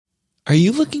Are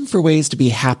you looking for ways to be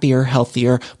happier,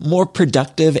 healthier, more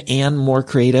productive, and more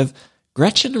creative?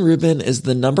 Gretchen Rubin is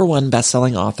the #1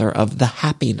 best-selling author of The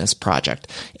Happiness Project,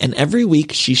 and every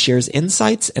week she shares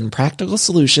insights and practical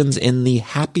solutions in the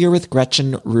Happier with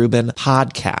Gretchen Rubin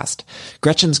podcast.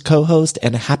 Gretchen's co-host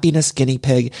and happiness guinea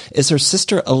pig is her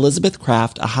sister Elizabeth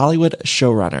Kraft, a Hollywood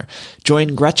showrunner.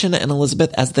 Join Gretchen and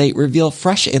Elizabeth as they reveal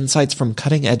fresh insights from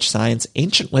cutting-edge science,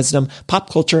 ancient wisdom, pop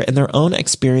culture, and their own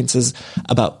experiences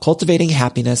about cultivating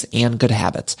happiness and good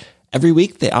habits. Every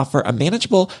week, they offer a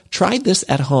manageable,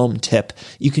 try-this-at-home tip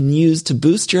you can use to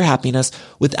boost your happiness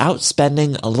without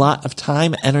spending a lot of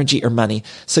time, energy, or money.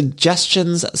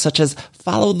 Suggestions such as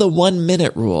follow the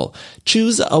 1-minute rule,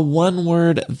 choose a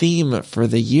one-word theme for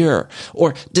the year,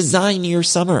 or design your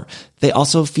summer. They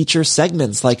also feature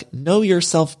segments like Know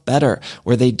Yourself Better,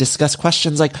 where they discuss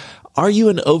questions like, are you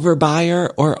an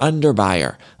overbuyer or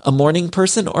underbuyer? A morning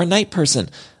person or night person?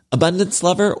 Abundance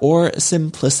lover or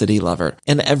simplicity lover.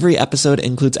 And every episode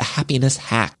includes a happiness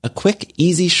hack, a quick,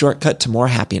 easy shortcut to more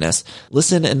happiness.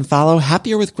 Listen and follow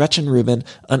Happier with Gretchen Rubin,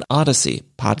 an Odyssey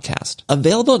podcast.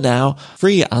 Available now,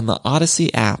 free on the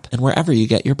Odyssey app and wherever you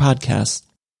get your podcasts.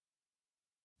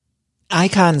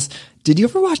 Icons. Did you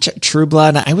ever watch True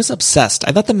Blood? I was obsessed.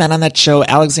 I thought the men on that show,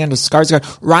 Alexander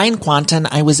Skarsgård, Ryan Kwanten,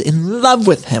 I was in love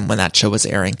with him when that show was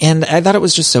airing. And I thought it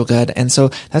was just so good. And so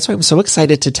that's why I'm so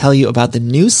excited to tell you about the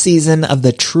new season of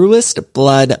the Truest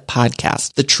Blood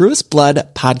podcast. The Truest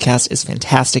Blood podcast is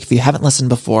fantastic. If you haven't listened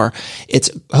before,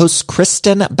 it's hosts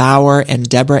Kristen Bauer and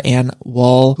Deborah Ann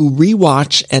Woll, who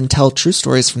rewatch and tell true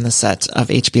stories from the set of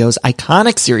HBO's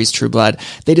iconic series True Blood.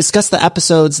 They discuss the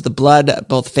episodes, the blood,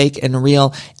 both fake and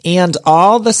real, and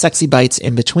all the sexy bites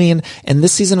in between. And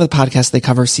this season of the podcast, they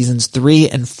cover seasons 3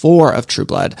 and 4 of True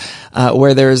Blood,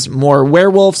 where there's more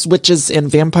werewolves, witches,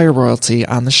 and vampire royalty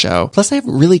on the show. Plus, they have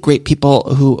really great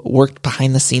people who worked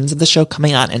behind the scenes of the show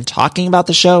coming on and talking about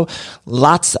the show.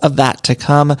 Lots of that to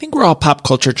come. I think we're all pop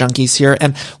culture junkies here.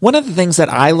 And one of the things that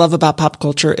I love about pop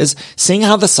culture is seeing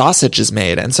how the sausage is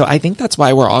made. And so I think that's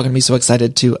why we're all going to be so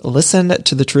excited to listen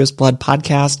to the Truest Blood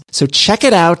podcast. So check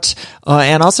it out.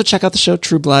 And also check out the show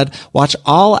True Blood. Watch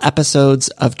all episodes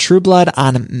of True Blood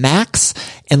on Max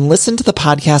and listen to the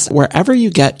podcast wherever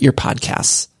you get your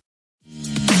podcasts.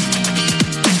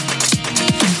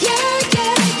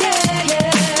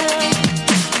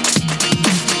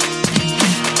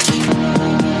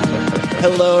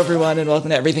 Hello, everyone, and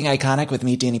welcome to Everything Iconic with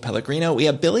me, Danny Pellegrino. We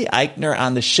have Billy Eichner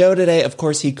on the show today. Of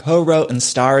course, he co-wrote and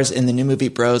stars in the new movie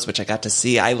Bros, which I got to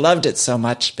see. I loved it so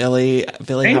much, Billy.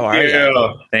 Billy, how are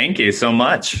you? Thank you so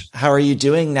much. How are you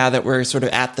doing now that we're sort of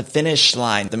at the finish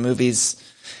line? The movie's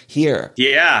here.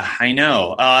 Yeah, I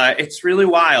know. It's really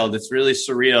wild. It's really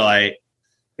surreal.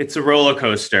 It's a roller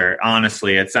coaster,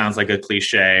 honestly. It sounds like a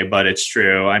cliche, but it's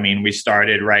true. I mean, we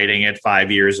started writing it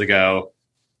 5 years ago.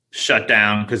 Shut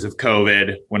down because of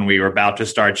COVID when we were about to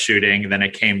start shooting. Then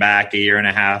it came back a year and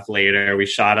a half later. We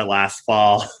shot it last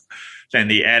fall. Then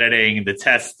the editing, the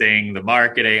testing, the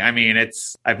marketing. I mean,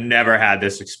 I've never had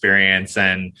this experience.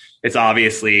 And it's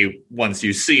obviously, once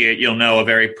you see it, you'll know a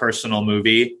very personal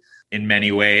movie in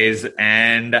many ways.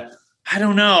 And I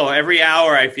don't know, every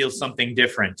hour I feel something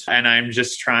different. And I'm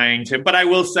just trying to, but I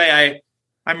will say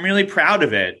I'm really proud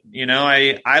of it. You know,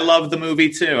 I love the movie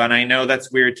too. And I know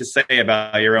that's weird to say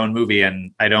about your own movie.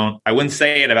 And I wouldn't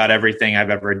say it about everything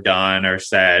I've ever done or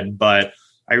said, but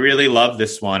I really love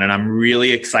this one. And I'm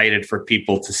really excited for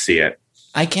people to see it.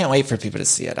 I can't wait for people to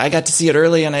see it. I got to see it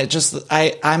early and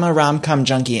I'm a rom-com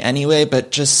junkie anyway, but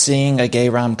just seeing a gay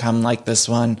rom-com like this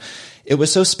one, it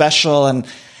was so special. And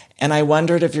I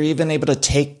wondered if you're even able to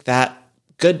take that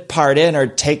good part in or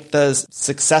take the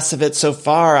success of it so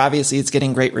far. Obviously, it's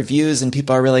getting great reviews and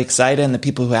people are really excited, and the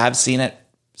people who have seen it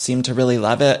seem to really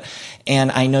love it.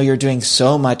 And I know you're doing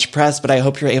so much press, but I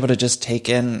hope you're able to just take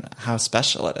in how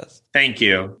special it is. Thank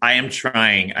you. I am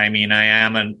trying. I mean, I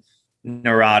am a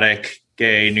neurotic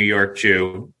gay New York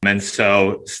Jew. And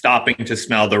so stopping to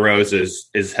smell the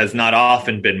roses has not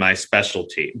often been my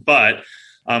specialty. But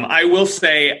I will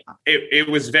say it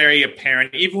was very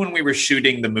apparent, even when we were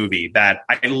shooting the movie, that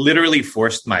I literally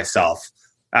forced myself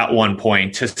at one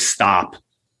point to stop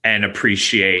and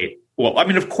appreciate. Well, I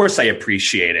mean, of course I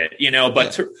appreciate it, you know,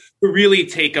 but to really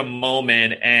take a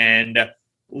moment and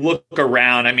look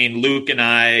around. I mean, Luke and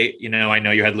I, you know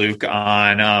you had Luke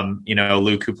on,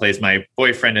 Luke, who plays my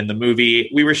boyfriend in the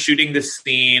movie. We were shooting this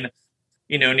scene,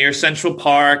 you know, near Central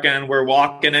Park, and we're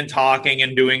walking and talking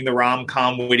and doing the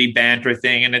rom-com witty banter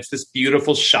thing. And it's this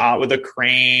beautiful shot with a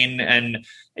crane and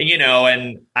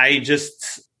I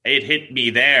just it hit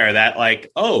me there that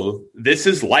like, oh, this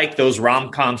is like those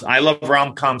rom-coms. I love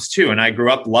rom-coms too. And I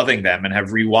grew up loving them and have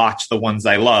rewatched the ones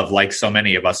I love, like so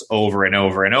many of us, over and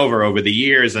over and over the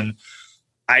years. And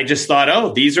I just thought,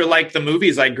 oh, these are like the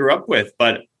movies I grew up with,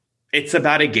 but it's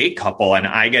about a gay couple and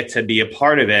I get to be a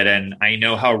part of it. And I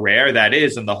know how rare that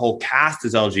is. And the whole cast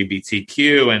is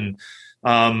LGBTQ.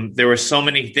 And there were so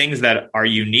many things that are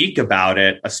unique about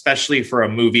it, especially for a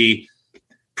movie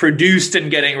produced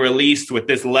and getting released with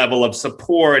this level of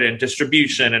support and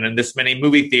distribution and in this many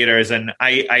movie theaters. And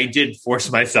I did force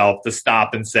myself to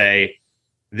stop and say,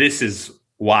 this is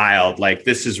wild. Like,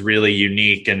 this is really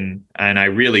unique. And I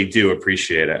really do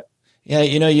appreciate it. Yeah,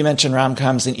 you mentioned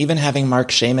rom-coms, and even having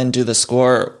Mark Shaman do the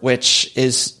score, which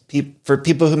is, for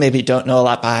people who maybe don't know a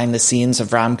lot behind the scenes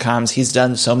of rom-coms, he's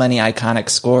done so many iconic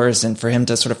scores, and for him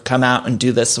to sort of come out and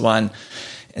do this one,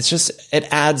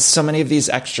 it adds so many of these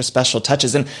extra special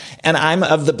touches. And I'm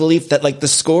of the belief that like the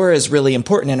score is really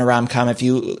important in a rom-com. If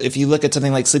you look at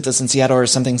something like Sleepless in Seattle or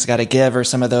Something's Gotta Give or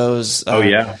some of those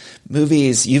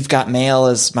movies, You've Got Mail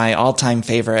is my all-time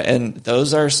favorite. And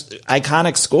those are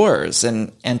iconic scores.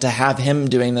 And to have him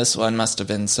doing this one must have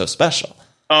been so special.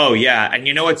 Oh, yeah. And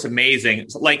it's amazing.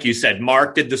 Like you said,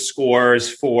 Mark did the scores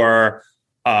for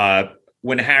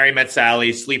When Harry Met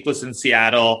Sally, Sleepless in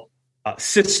Seattle,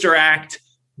 Sister Act,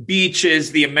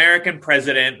 Beaches, The American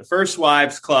President, First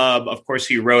Wives Club. Of course,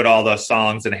 he wrote all the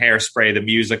songs and Hairspray, the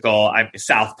musical, the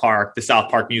South Park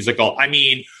musical. I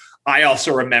mean, I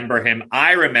also remember him.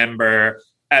 I remember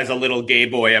as a little gay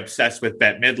boy obsessed with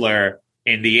Bette Midler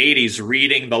in the 80s,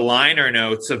 reading the liner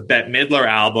notes of Bette Midler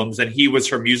albums. And he was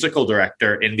her musical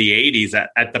director in the 80s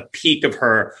at the peak of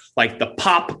her, like the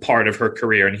pop part of her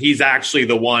career. And he's actually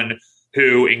the one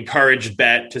who encouraged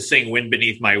Bette to sing Wind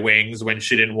Beneath My Wings when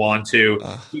she didn't want to.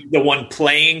 He's the one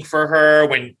playing for her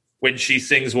when she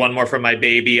sings One More for My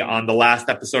Baby on the last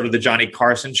episode of the Johnny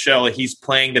Carson show. He's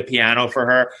playing the piano for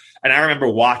her. And I remember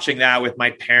watching that with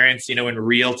my parents, in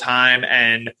real time.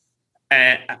 And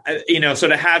so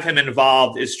to have him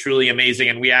involved is truly amazing.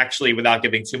 And we actually, without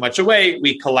giving too much away,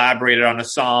 we collaborated on a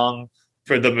song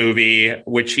for the movie,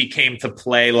 which he came to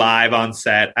play live on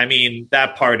set. I mean,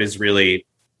 that part is really...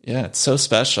 Yeah, it's so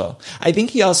special. I think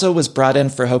he also was brought in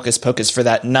for Hocus Pocus for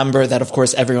that number that, of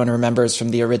course, everyone remembers from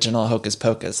the original Hocus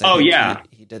Pocus. He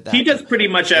did that. He does pretty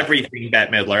much everything,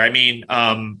 Bette Midler. I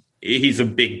mean, he's a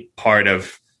big part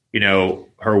of,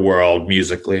 her world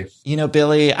musically.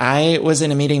 Billy, I was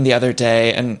in a meeting the other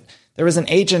day, and there was an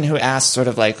agent who asked sort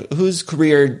of like, whose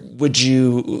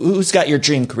got your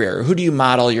dream career? Who do you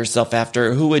model yourself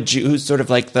after? Who's sort of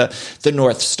like the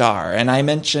North Star? And I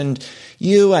mentioned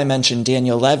I mentioned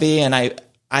Daniel Levy, and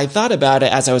I thought about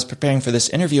it as I was preparing for this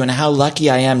interview and how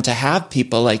lucky I am to have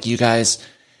people like you guys.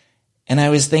 And I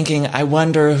was thinking, I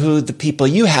wonder who the people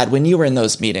you had when you were in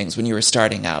those meetings, when you were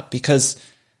starting out, because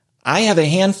I have a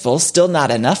handful, still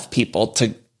not enough people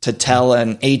to tell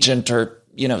an agent or,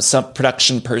 some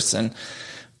production person,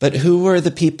 but who were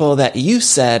the people that you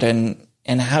said,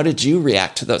 and how did you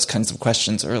react to those kinds of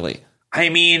questions early? I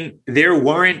mean, there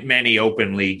weren't many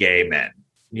openly gay men.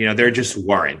 There just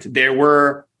weren't.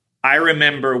 I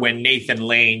remember when Nathan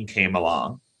Lane came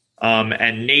along,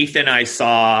 and Nathan,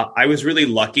 I was really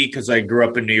lucky because I grew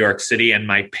up in New York City and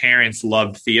my parents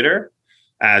loved theater,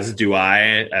 as do I,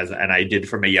 and I did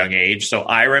from a young age. So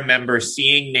I remember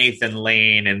seeing Nathan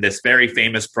Lane in this very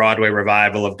famous Broadway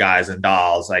revival of Guys and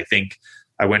Dolls. I think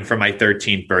I went for my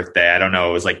 13th birthday. I don't know.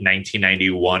 It was like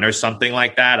 1991 or something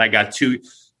like that. I got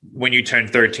when you turn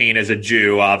 13 as a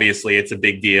Jew, obviously it's a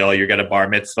big deal. You get a bar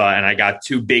mitzvah, and I got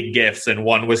two big gifts, and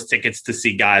one was tickets to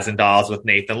see Guys and Dolls with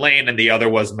Nathan Lane, and the other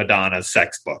was Madonna's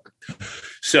Sex Book.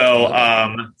 So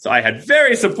I had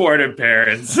very supportive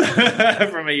parents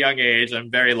from a young age. I'm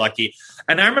very lucky.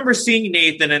 And I remember seeing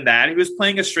Nathan in that. He was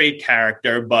playing a straight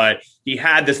character, but he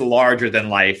had this larger than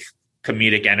life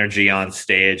comedic energy on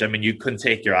stage. I mean, you couldn't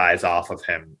take your eyes off of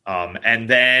him. And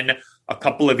then a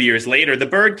couple of years later, The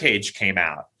Birdcage came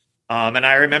out. And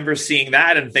I remember seeing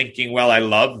that and thinking, well, I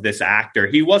love this actor.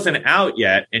 He wasn't out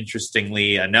yet,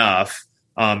 interestingly enough,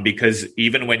 because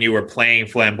even when you were playing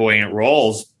flamboyant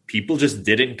roles, people just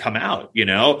didn't come out.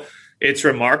 It's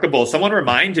remarkable. Someone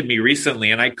reminded me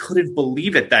recently, and I couldn't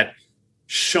believe it, that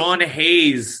Sean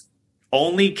Hayes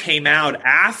only came out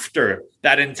after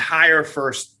that entire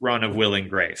first run of Will and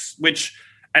Grace,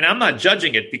 and I'm not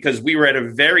judging it because we were at a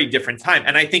very different time.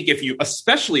 And I think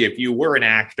especially if you were an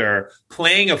actor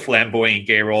playing a flamboyant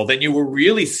gay role, then you were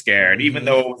really scared, even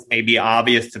though it was maybe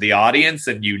obvious to the audience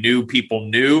and people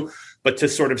knew. But to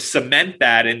sort of cement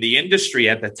that in the industry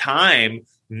at the time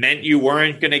meant you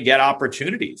weren't going to get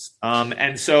opportunities.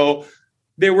 And so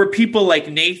there were people like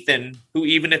Nathan who,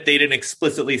 even if they didn't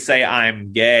explicitly say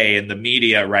I'm gay in the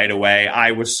media right away,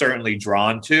 I was certainly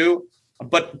drawn to.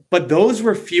 But those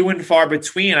were few and far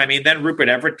between. I mean, then Rupert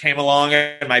Everett came along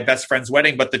at my best friend's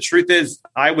wedding. But the truth is,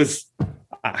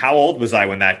 how old was I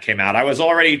when that came out? I was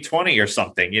already 20 or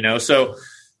something, So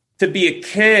to be a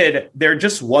kid, there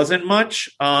just wasn't much.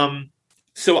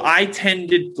 So I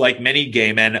tended, like many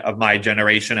gay men of my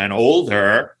generation and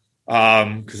older,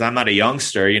 because I'm not a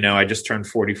youngster, I just turned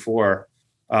 44.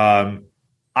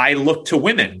 I looked to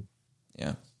women.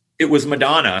 Yeah. It was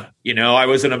Madonna. I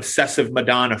was an obsessive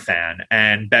Madonna fan,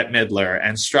 and Bette Midler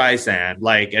and Streisand,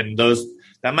 and those,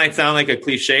 that might sound like a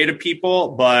cliche to people,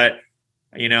 but,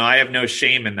 I have no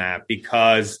shame in that,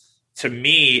 because to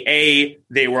me,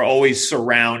 they were always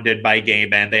surrounded by gay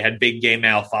men. They had big gay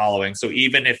male following. So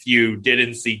even if you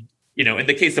didn't see, in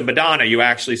the case of Madonna, you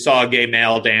actually saw gay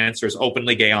male dancers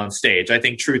openly gay on stage. I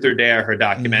think Truth or Dare, her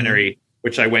documentary,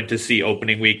 which I went to see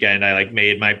opening weekend, I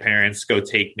made my parents go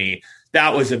take me.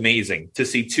 That was amazing to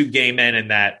see two gay men in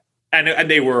that. And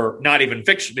they were not even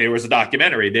fiction. There was a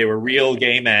documentary. They were real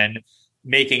gay men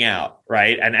making out,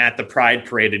 right? And at the Pride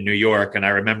Parade in New York. And I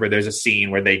remember there's a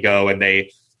scene where they go and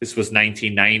this was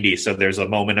 1990. So there's a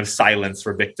moment of silence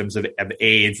for victims of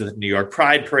AIDS at the New York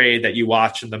Pride Parade that you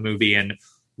watch in the movie. And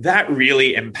that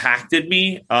really impacted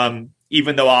me.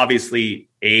 Even though obviously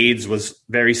AIDS was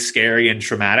very scary and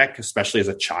traumatic, especially as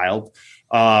a child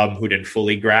who didn't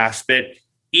fully grasp it.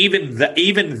 Even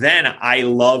then, I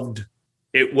loved,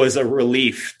 it was a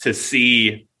relief to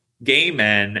see gay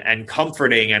men, and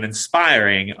comforting and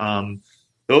inspiring.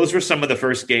 Those were some of the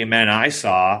first gay men I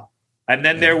saw. And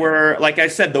then there were, like I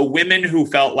said, the women who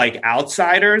felt like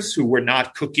outsiders, who were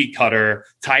not cookie cutter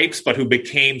types, but who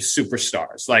became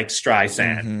superstars, like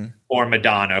Streisand or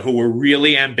Madonna, who were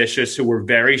really ambitious, who were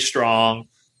very strong.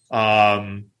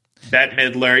 Bette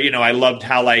Midler, I loved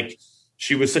how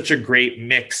she was such a great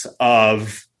mix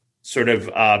of sort of,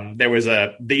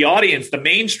 the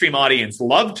mainstream audience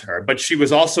loved her, but she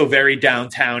was also very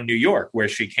downtown New York, where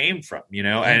she came from,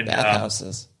 and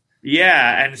bathhouses.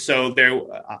 Yeah. And so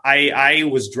I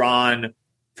was drawn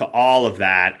to all of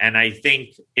that. And I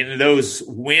think in those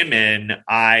women,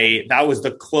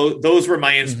 those were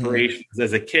my inspirations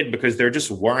as a kid, because there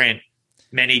just weren't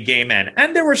many gay men,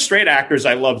 and there were straight actors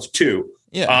I loved too.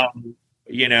 Yeah.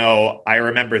 I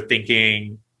remember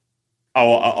thinking,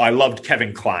 I loved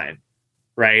Kevin Kline,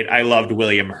 right? I loved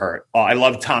William Hurt. I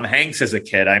loved Tom Hanks as a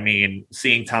kid. I mean,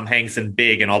 seeing Tom Hanks in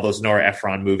Big and all those Nora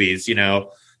Ephron movies,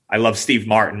 I love Steve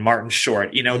Martin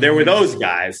Short. There were those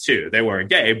guys too. They weren't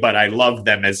gay, but I loved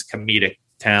them as comedic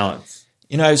talents.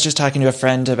 I was just talking to a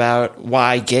friend about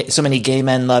why so many gay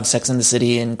men love Sex and the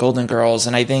City and Golden Girls.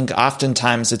 And I think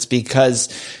oftentimes it's because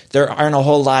there aren't a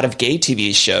whole lot of gay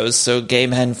TV shows. So gay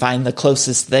men find the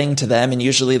closest thing to them. And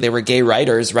usually they were gay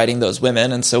writers writing those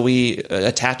women. And so we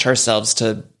attach ourselves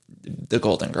to the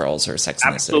Golden Girls or Sex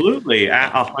and the City. Absolutely.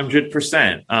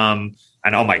 100%.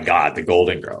 And oh my God, the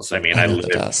Golden Girls. I mean, I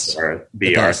lived for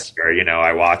the art.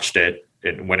 I watched it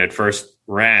when it first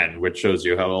ran, which shows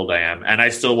you how old I am. And I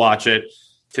still watch it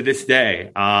to this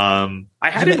day. I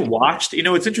hadn't watched,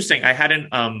 it's interesting. I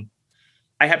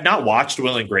have not watched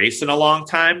Will and Grace in a long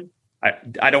time.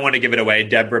 I don't want to give it away.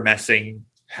 Deborah Messing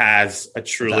has a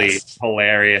truly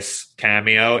hilarious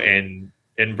cameo in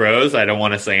Bros. I don't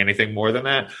want to say anything more than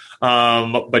that.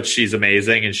 But she's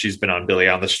amazing, and she's been on Billy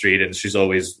on the Street, and she's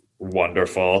always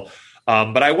wonderful.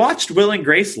 But I watched Will and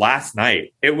Grace last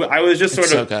night. I was just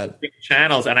sort of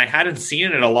channels, and I hadn't seen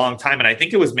it in a long time. And I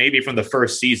think it was maybe from the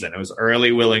first season. It was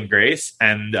early Will and Grace.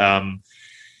 And I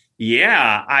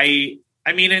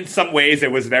mean, in some ways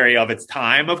it was very of its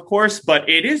time, of course, but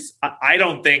I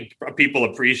don't think people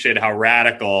appreciate how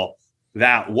radical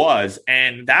that was.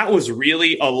 And that was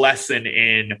really a lesson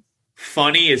in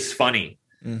funny is funny.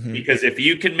 Because if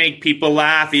you can make people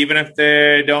laugh, even if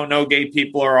they don't know gay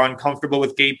people or are uncomfortable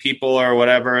with gay people or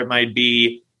whatever it might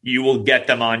be, you will get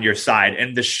them on your side.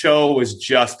 And the show was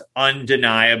just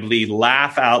undeniably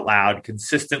laugh out loud,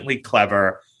 consistently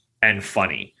clever and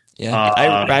funny. Yeah,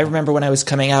 I remember when I was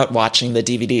coming out watching the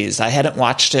DVDs. I hadn't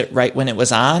watched it right when it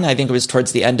was on. I think it was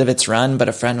towards the end of its run, but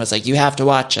a friend was like, you have to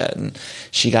watch it. And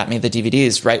she got me the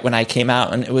DVDs right when I came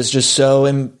out. And it was just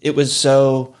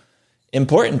so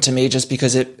important to me just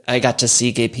because I got to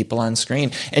see gay people on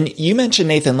screen. And you mentioned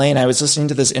Nathan Lane. I was listening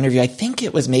to this interview. I think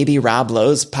it was maybe Rob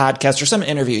Lowe's podcast or some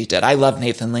interview he did. I love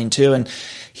Nathan Lane too. And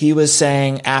he was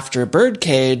saying after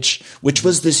Birdcage, which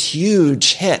was this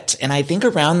huge hit. And I think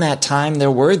around that time, there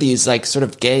were these sort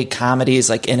of gay comedies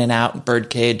like In and Out,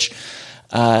 Birdcage,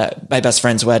 My Best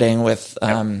Friend's Wedding with,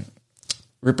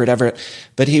 Rupert Everett,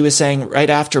 but he was saying right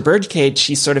after Birdcage,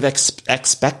 he sort of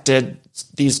expected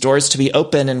these doors to be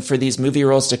open and for these movie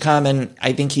roles to come. And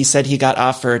I think he said he got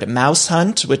offered Mouse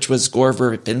Hunt, which was Gore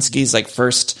Verbinski's like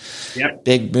first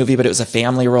big movie, but it was a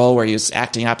family role where he was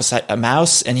acting opposite a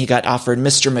mouse. And he got offered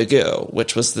Mr. Magoo,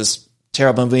 which was this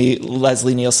terrible movie.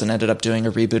 Leslie Nielsen ended up doing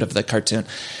a reboot of the cartoon.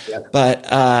 But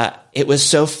it was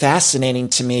so fascinating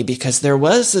to me because there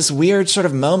was this weird sort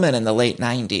of moment in the late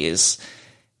 90s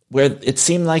where it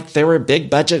seemed like there were big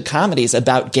budget comedies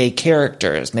about gay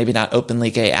characters, maybe not openly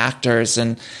gay actors.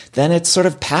 And then it sort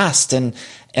of passed. And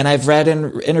I've read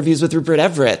in interviews with Rupert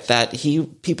Everett that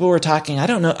people were talking, I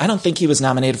don't think he was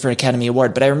nominated for an Academy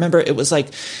Award, but I remember it was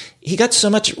like, he got so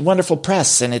much wonderful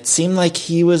press and it seemed like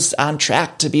he was on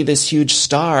track to be this huge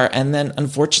star. And then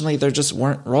unfortunately there just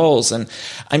weren't roles. And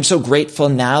I'm so grateful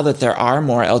now that there are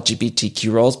more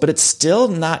LGBTQ roles, but it's still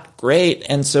not great.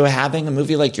 And so having a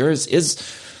movie like yours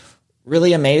is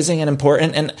really amazing and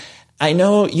important. And I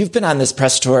know you've been on this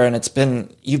press tour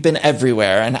and you've been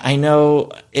everywhere. And I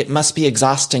know it must be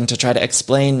exhausting to try to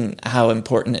explain how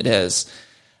important it is,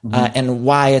 and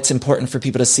why it's important for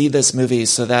people to see this movie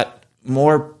so that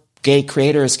more gay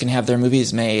creators can have their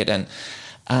movies made. And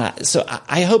so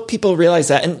I hope people realize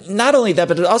that. And not only that,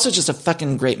 but it's also just a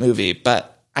fucking great movie.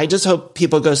 But I just hope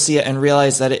people go see it and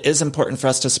realize that it is important for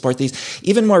us to support these.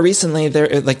 Even more recently,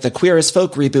 like the Queer as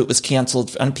Folk reboot was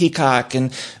canceled on Peacock,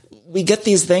 and we get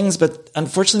these things, but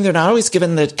unfortunately they're not always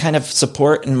given the kind of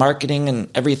support and marketing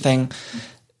and everything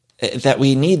that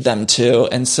we need them to.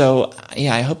 And so,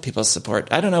 yeah, I hope people support.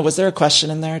 I don't know. Was there a question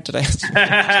in there? Did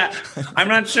I? I'm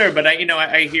not sure, but I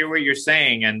hear what you're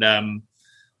saying. And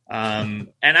I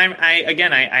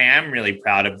am really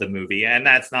proud of the movie. And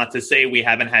that's not to say we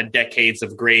haven't had decades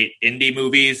of great indie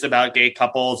movies about gay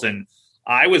couples. And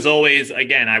I was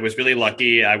really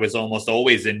lucky. I was almost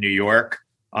always in New York.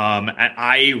 And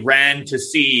I ran to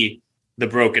see The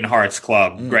Broken Hearts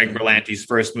Club, Greg Berlanti's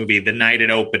first movie, the night it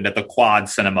opened at the Quad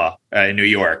Cinema in New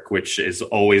York, which is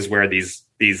always where these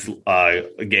gay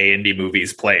indie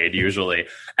movies played usually.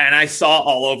 And I saw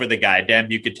all over the guy, Dan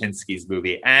Bucatinsky's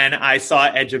movie, and I saw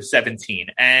Edge of 17,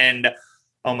 and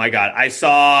oh my God, I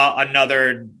saw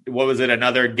another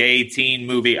gay teen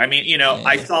movie. I mean,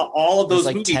 I saw all of those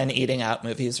like movies. 10 eating out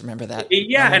movies. Remember that?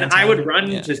 Yeah. And I would run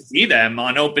to see them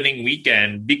on opening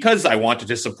weekend because I wanted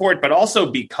to support, but also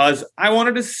because I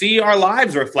wanted to see our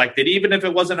lives reflected, even if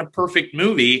it wasn't a perfect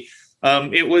movie.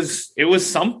 It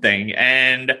was something.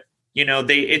 And,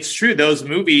 it's true. Those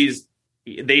movies,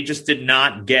 they just did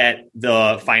not get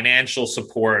the financial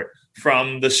support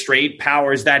from the straight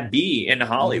powers that be in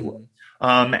Hollywood.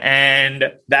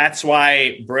 And that's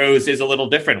why Bros is a little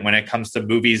different when it comes to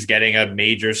movies getting a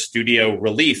major studio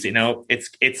release.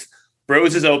 It's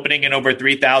Bros is opening in over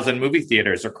 3,000 movie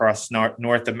theaters across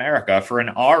North America for an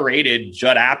R-rated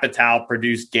Judd Apatow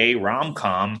produced gay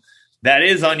rom-com. That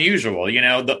is unusual.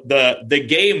 The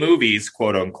gay movies,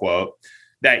 quote unquote,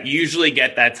 that usually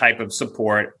get that type of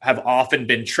support have often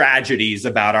been tragedies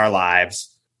about our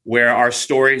lives where our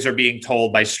stories are being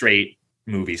told by straight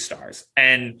movie stars.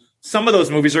 And some of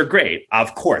those movies are great.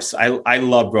 Of course, I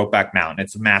love Brokeback Mountain.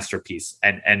 It's a masterpiece,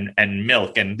 and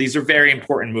Milk. And these are very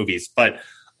important movies, but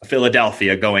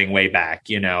Philadelphia going way back,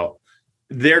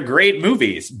 they're great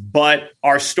movies, but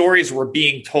our stories were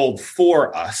being told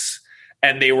for us.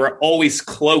 And they were always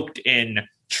cloaked in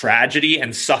tragedy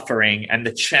and suffering and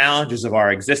the challenges of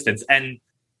our existence. And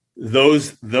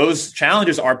those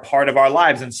challenges are part of our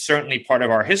lives and certainly part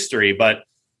of our history. But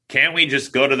can't we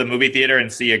just go to the movie theater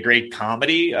and see a great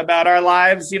comedy about our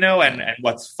lives, and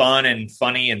what's fun and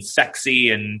funny and sexy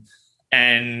and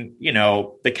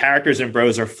the characters in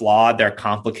Bros are flawed. They're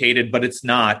complicated, but it's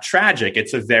not tragic.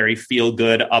 It's a very feel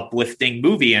good, uplifting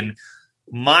movie. And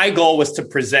my goal was to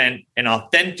present an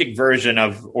authentic version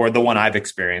or the one I've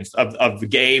experienced of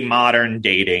gay modern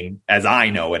dating, as I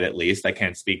know it, at least. I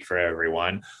can't speak for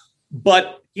everyone,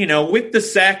 but with the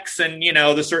sex and,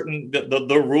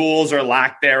 the rules or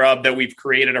lack thereof that we've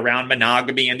created around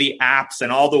monogamy and the apps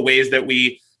and all the ways that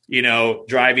we,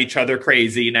 drive each other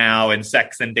crazy now in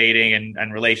sex and dating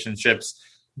and relationships.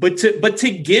 But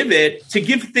to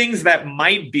give things that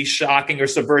might be shocking or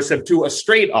subversive to a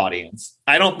straight audience.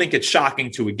 I don't think it's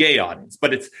shocking to a gay audience,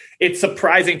 but it's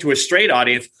surprising to a straight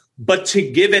audience. But to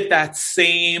give it that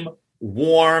same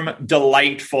warm,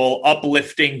 delightful,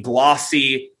 uplifting,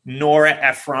 glossy Nora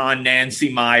Ephron,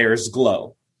 Nancy Meyers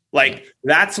glow. Like,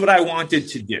 that's what I wanted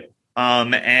to do.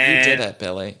 And you did it,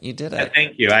 Billy. You did it.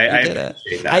 Thank you. I did it.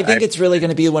 appreciate that. I think it's really going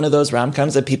to be one of those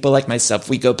rom-coms that people like myself,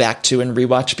 we go back to and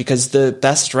rewatch, because the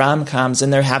best rom-coms,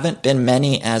 and there haven't been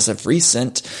many as of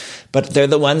recent, but they're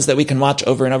the ones that we can watch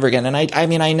over and over again. And I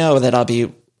mean, I know that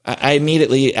I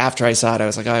immediately after I saw it, I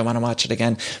was like, oh, I want to watch it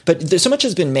again. But there's so much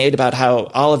has been made about how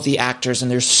all of the actors, and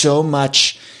there's so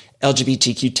much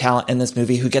LGBTQ talent in this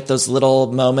movie who get those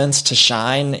little moments to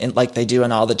shine, like they do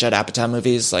in all the Judd Apatow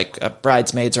movies, like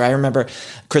Bridesmaids. Or I remember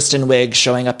Kristen Wiig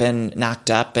showing up in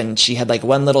Knocked Up, and she had like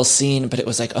one little scene, but it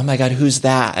was like, oh my God, who's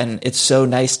that? And it's so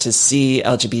nice to see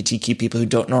LGBTQ people who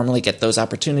don't normally get those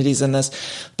opportunities in this.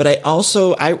 But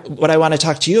what I want to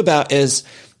talk to you about is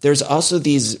there's also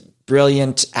these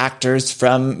brilliant actors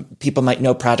from, people might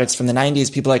know projects from the 90s,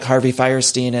 people like Harvey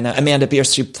Fierstein and Amanda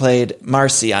Bierce, who played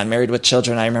Marcy on Married with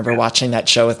Children. I remember watching that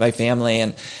show with my family,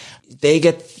 and they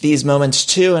get these moments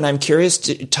too. And I'm curious,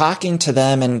 talking to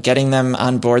them and getting them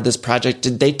on board this project,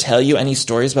 did they tell you any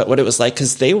stories about what it was like?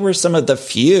 Because they were some of the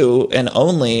few and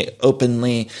only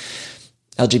openly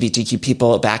LGBTQ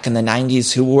people back in the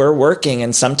 90s who were working,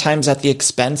 and sometimes at the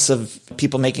expense of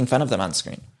people making fun of them on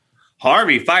screen.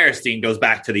 Harvey Fierstein goes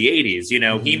back to the 80s. You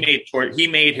know, he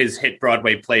made his hit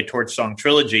Broadway play Torch Song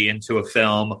Trilogy into a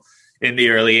film in the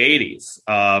early 80s,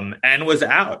 and was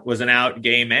an out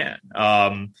gay man.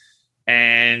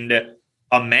 And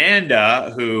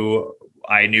Amanda, who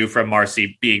I knew from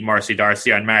being Marcy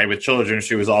Darcy on Married with Children,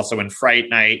 she was also in Fright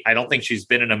Night. I don't think she's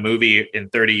been in a movie in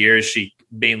 30 years. She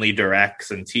mainly directs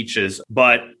and teaches,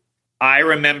 but I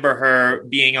remember her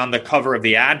being on the cover of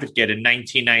The Advocate in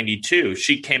 1992.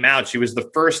 She came out. She was the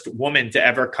first woman to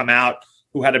ever come out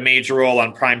who had a major role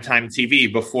on primetime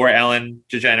TV, before Ellen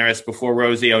DeGeneres, before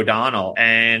Rosie O'Donnell.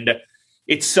 And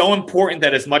it's so important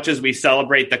that as much as we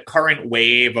celebrate the current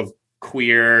wave of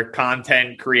queer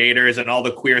content creators and all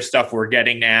the queer stuff we're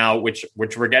getting now, which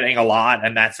we're getting a lot,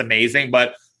 and that's amazing,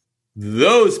 but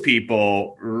those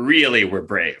people really were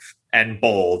brave and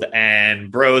bold,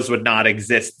 and Bros would not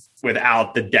exist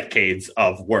without the decades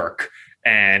of work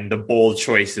and the bold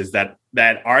choices that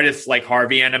artists like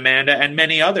Harvey and Amanda and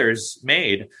many others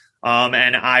made.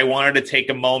 And I wanted to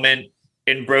take a moment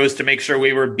in Bros to make sure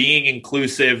we were being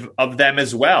inclusive of them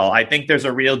as well. I think there's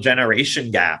a real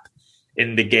generation gap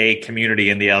in the gay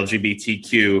community, in the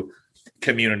LGBTQ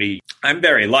community. I'm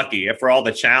very lucky for all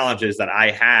the challenges that I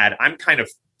had. I'm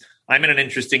in an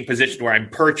interesting position where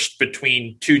I'm perched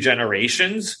between two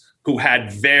generations who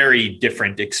had very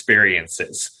different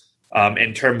experiences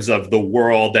in terms of the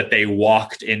world that they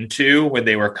walked into when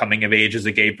they were coming of age as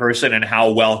a gay person, and how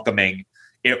welcoming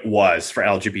it was for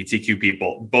LGBTQ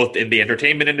people, both in the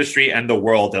entertainment industry and the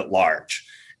world at large.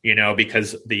 You know,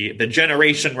 because the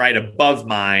generation right above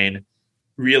mine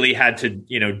really had to,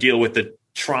 deal with the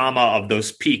trauma of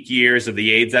those peak years of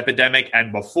the AIDS epidemic.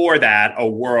 And before that, a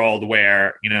world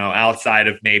where, outside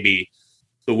of maybe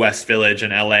the West Village in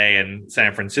LA and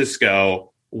San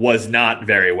Francisco was not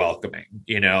very welcoming,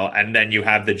 and then you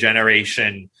have the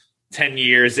generation 10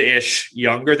 years ish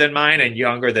younger than mine and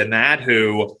younger than that,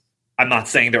 who, I'm not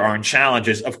saying there aren't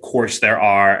challenges. Of course there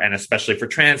are. And especially for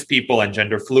trans people and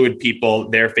gender fluid people,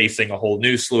 they're facing a whole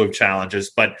new slew of challenges.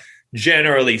 But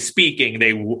generally speaking,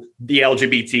 the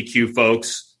LGBTQ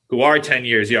folks who are 10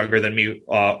 years younger than me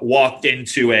walked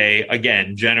into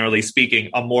again, generally speaking,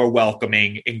 a more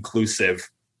welcoming, inclusive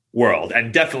world,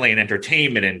 and definitely an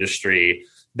entertainment industry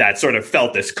that sort of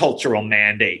felt this cultural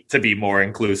mandate to be more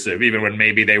inclusive, even when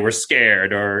maybe they were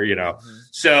scared or,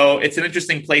 So it's an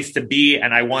interesting place to be.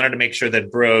 And I wanted to make sure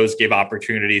that Bros gave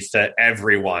opportunities to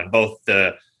everyone, both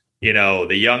the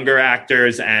younger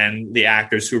actors and the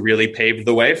actors who really paved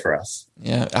the way for us.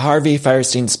 Yeah. Harvey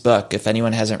Fierstein's book, if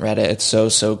anyone hasn't read it, it's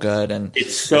so good. And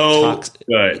it's so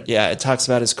good. Yeah. It talks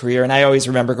about his career. And I always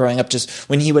remember growing up, just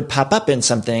when he would pop up in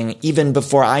something, even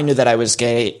before I knew that I was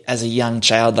gay as a young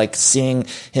child, like seeing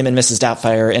him in Mrs.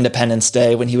 Doubtfire, Independence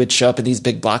Day, when he would show up in these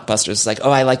big blockbusters, it's like,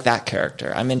 oh, I like that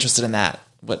character. I'm interested in that.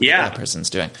 What that person's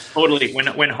doing. Totally.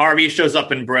 When Harvey shows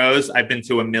up in Bros, I've been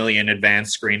to a million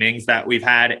advanced screenings that we've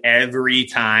had. Every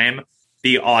time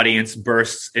the audience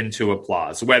bursts into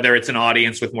applause, whether it's an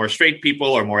audience with more straight people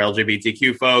or more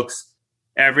LGBTQ folks,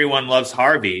 everyone loves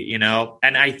Harvey, And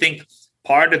I think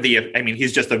part of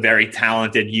he's just a very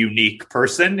talented, unique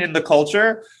person in the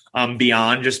culture,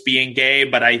 beyond just being gay.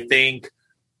 But I think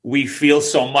we feel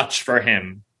so much for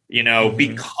him,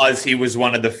 because he was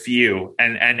one of the few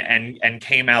and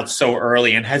came out so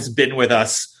early and has been with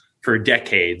us for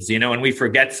decades, and we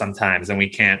forget sometimes, and we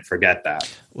can't forget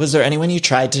that. Was there anyone you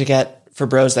tried to get for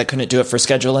Bros that couldn't do it for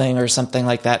scheduling or something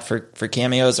like that, for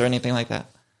cameos or anything like that?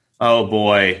 Oh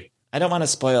boy. I don't want to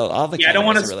spoil all the. Yeah, I don't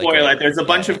want to spoil it. There's a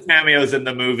bunch of cameos in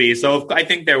the movie, so I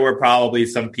think there were probably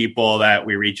some people that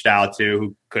we reached out to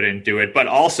who couldn't do it. But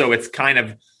also, it's kind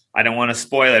of, I don't want to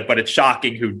spoil it, but it's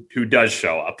shocking who does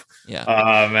show up.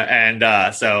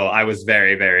 Yeah. So I was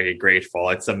very, very grateful.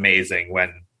 It's amazing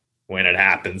when it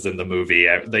happens in the movie.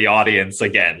 The audience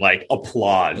again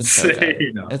applauds. It's so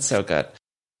good. It's so good.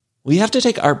 We have to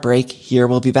take our break here.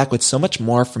 We'll be back with so much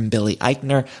more from Billy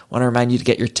Eichner. Want to remind you to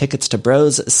get your tickets to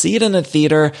Bros, see it in a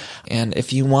theater. And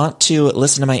if you want to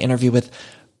listen to my interview with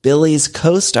Billy's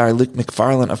co-star, Luke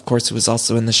McFarlane, of course, who was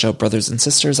also in the show Brothers and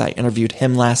Sisters, I interviewed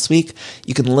him last week.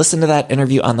 You can listen to that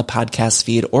interview on the podcast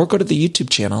feed or go to the YouTube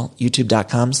channel,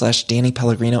 youtube.com/Danny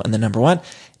Pellegrino and the number 1,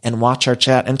 and watch our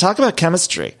chat and talk about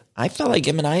chemistry. I felt like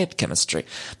him and I had chemistry.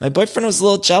 My boyfriend was a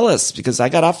little jealous because I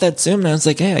got off that Zoom and I was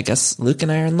like, hey, I guess Luke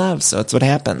and I are in love. So it's what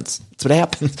happens. It's what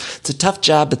happens. It's a tough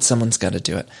job, but someone's got to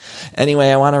do it. Anyway,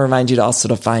 I want to remind you to also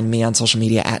to find me on social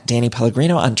media at Danny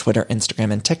Pellegrino on Twitter,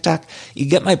 Instagram, and TikTok. You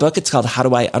get my book. It's called How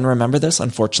Do I Unremember This?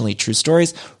 Unfortunately True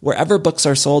Stories, wherever books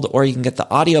are sold, or you can get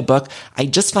the audiobook. I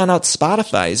just found out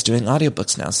Spotify is doing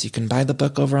audiobooks now. So you can buy the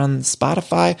book over on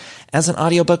Spotify as an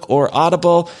audiobook or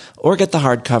Audible, or get the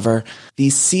hardcover.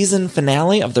 The season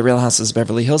finale of The Real Housewives of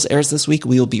Beverly Hills airs this week.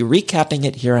 We will be recapping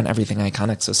it here on Everything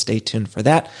Iconic, so stay tuned for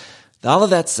that. All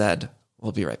of that said,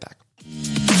 we'll be right back.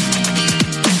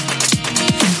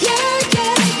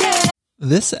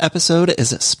 This episode is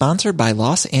sponsored by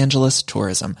Los Angeles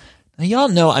Tourism. Now, y'all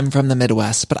know I'm from the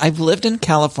Midwest, but I've lived in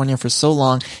California for so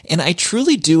long, and I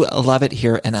truly do love it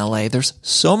here in LA. There's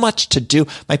so much to do.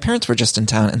 My parents were just in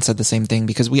town and said the same thing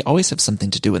because we always have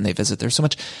something to do when they visit. There's so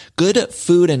much good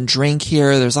food and drink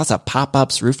here. There's lots of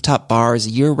pop-ups, rooftop bars,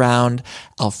 year-round,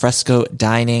 al fresco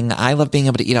dining. I love being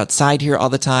able to eat outside here all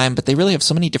the time, but they really have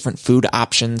so many different food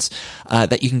options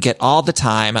that you can get all the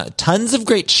time. Tons of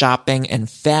great shopping and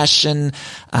fashion.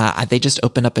 They just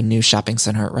opened up a new shopping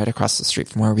center right across the street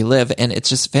from where we live, and it's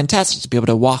just fantastic to be able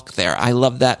to walk there. I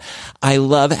love that. I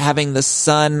love having the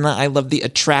sun. I love the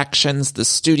attractions, the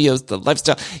studios, the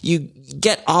lifestyle. You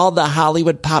get all the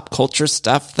Hollywood pop culture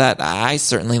stuff that I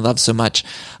certainly love so much.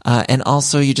 And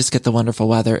also you just get the wonderful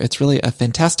weather. It's really a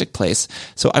fantastic place.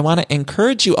 So I want to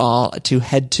encourage you all to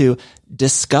head to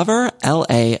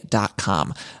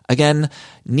discoverla.com. Again,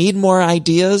 need more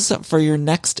ideas for your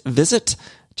next visit?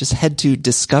 Just head to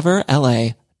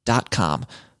discoverla.com.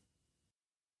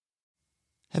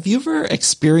 Have you ever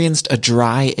experienced a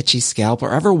dry, itchy scalp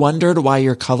or ever wondered why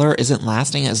your color isn't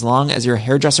lasting as long as your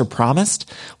hairdresser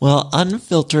promised? Well,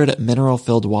 unfiltered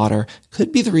mineral-filled water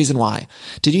could be the reason why.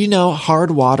 Did you know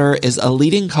hard water is a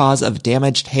leading cause of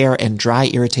damaged hair and dry,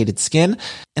 irritated skin?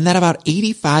 And that about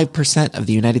 85% of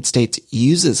the United States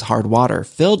uses hard water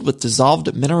filled with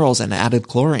dissolved minerals and added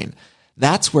chlorine.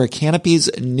 That's where Canopy's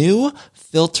new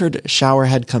filtered shower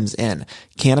head comes in.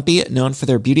 Canopy, known for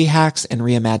their beauty hacks and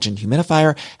reimagined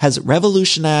humidifier, has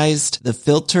revolutionized the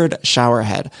filtered shower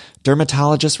head.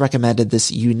 Dermatologists recommended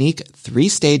this unique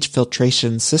 3-stage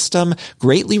filtration system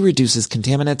greatly reduces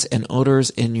contaminants and odors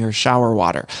in your shower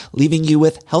water, leaving you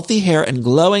with healthy hair and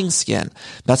glowing skin.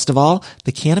 Best of all,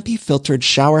 the Canopy filtered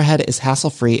shower head is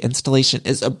hassle-free. Installation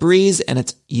is a breeze, and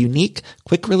its unique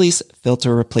quick-release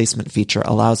filter replacement feature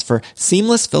allows for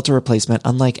seamless filter replacement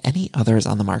unlike any others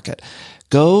on the market.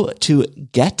 Go to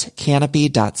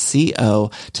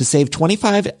getcanopy.co to save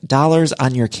 $25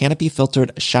 on your Canopy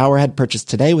filtered showerhead purchase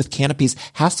today with Canopy's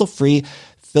hassle-free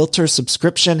filter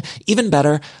subscription. Even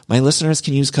better, my listeners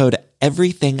can use code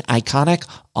EVERYTHINGICONIC,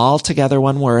 all together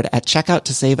one word, at checkout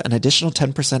to save an additional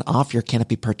 10% off your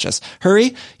Canopy purchase.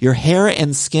 Hurry, your hair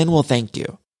and skin will thank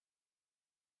you.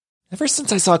 Ever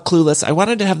since I saw Clueless, I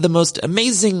wanted to have the most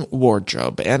amazing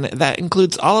wardrobe, and that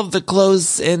includes all of the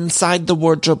clothes inside the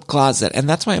wardrobe closet, and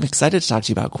that's why I'm excited to talk to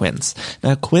you about Quince.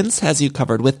 Now, Quince has you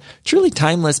covered with truly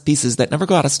timeless pieces that never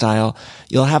go out of style.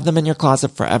 You'll have them in your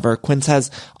closet forever. Quince has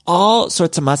all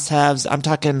sorts of must-haves. I'm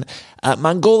talking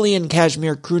Mongolian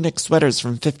cashmere crewneck sweaters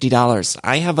from $50.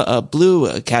 I have a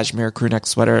blue cashmere crewneck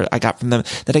sweater I got from them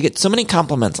that I get so many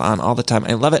compliments on all the time.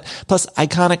 I love it. Plus,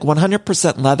 iconic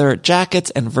 100% leather jackets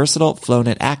and versatile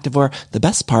flow-knit activewear. The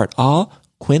best part, all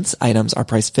Quince items are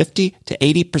priced 50 to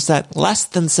 80% less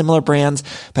than similar brands.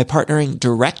 By partnering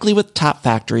directly with top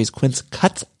factories, Quince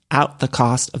cuts out the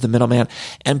cost of the middleman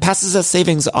and passes us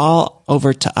savings all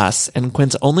over to us. And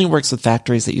Quince only works with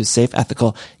factories that use safe,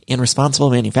 ethical, and responsible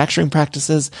manufacturing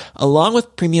practices, along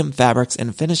with premium fabrics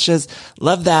and finishes.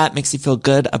 Love that. Makes you feel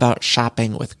good about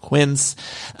shopping with Quince.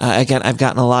 Again, I've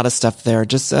gotten a lot of stuff there,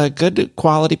 just good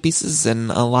quality pieces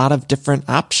and a lot of different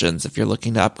options if you're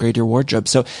looking to upgrade your wardrobe.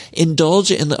 So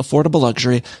indulge in the affordable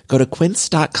luxury. Go to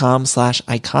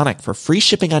quince.com/iconic for free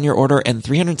shipping on your order and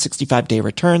 365-day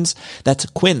returns. That's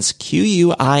Quince,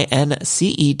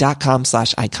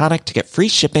 QUINCE.com/iconic to get free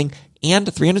shipping and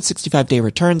 365-day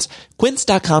returns.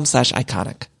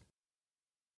 Quince.com/iconic.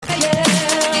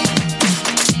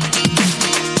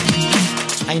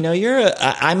 I know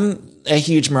I'm a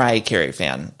huge Mariah Carey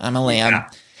fan. I'm a lamb. Yeah.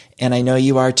 And I know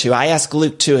you are too. I asked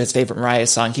Luke too, his favorite Mariah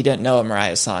song. He didn't know a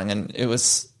Mariah song, and it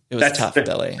was tough,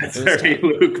 Billy. That's very tough.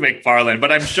 Luke McFarlane, but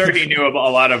I'm sure he knew a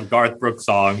lot of Garth Brooks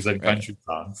songs and country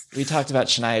songs. We talked about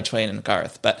Shania Twain and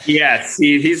Garth, but yes,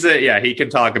 he can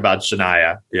talk about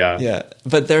Shania. Yeah.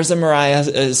 But there's a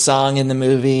Mariah song in the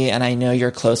movie, and I know you're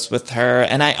close with her.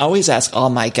 And I always ask all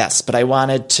my guests, but I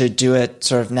wanted to do it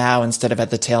sort of now instead of at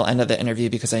the tail end of the interview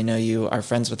because I know you are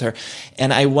friends with her.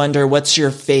 And I wonder, what's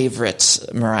your favorite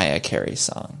Mariah Carey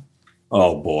song?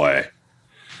 Oh boy.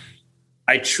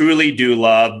 I truly do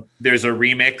love, there's a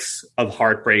remix of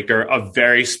Heartbreaker, a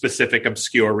very specific,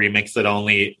 obscure remix that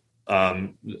only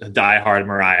diehard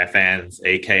Mariah fans,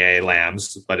 aka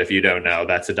lambs, but if you don't know,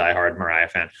 that's a diehard Mariah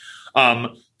fan.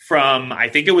 From, I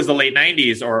think it was the late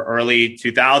 90s or early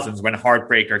 2000s when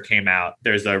Heartbreaker came out.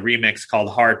 There's a remix called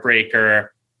Heartbreaker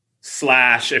 /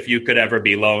 If You Could Ever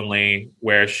Be Lonely,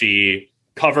 where she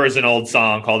covers an old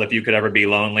song called If You Could Ever Be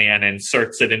Lonely and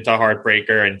inserts it into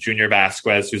Heartbreaker. And Junior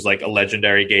Vasquez, who's like a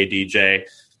legendary gay DJ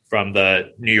from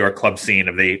the New York club scene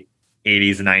of the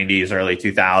 80s, 90s, early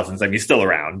 2000s. I mean, he's still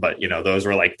around, but, those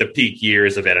were like the peak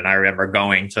years of it. And I remember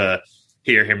going to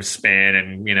hear him spin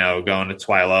and, going to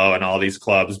Twilo and all these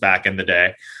clubs back in the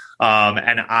day.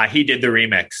 He did the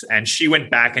remix, and she went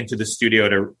back into the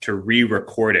studio to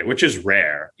re-record it, which is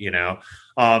rare,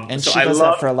 And so she does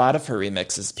that for a lot of her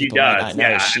remixes. People might not know.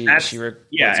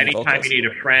 Anytime You Need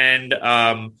a Friend,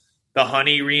 the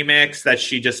Honey remix that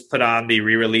she just put on the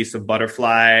re-release of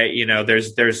Butterfly, there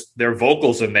are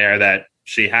vocals in there that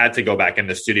she had to go back in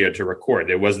the studio to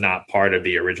record. It was not part of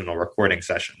the original recording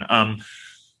session.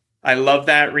 I love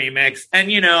that remix.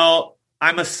 And,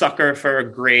 I'm a sucker for a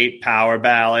great power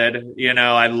ballad.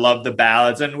 I love the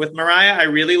ballads. And with Mariah, I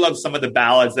really love some of the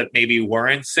ballads that maybe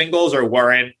weren't singles or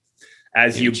weren't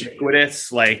as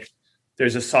ubiquitous. Like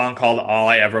there's a song called All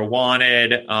I Ever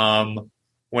Wanted,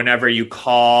 Whenever You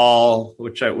Call,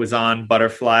 which was on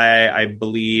Butterfly, I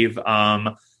believe.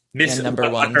 Number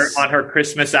one on her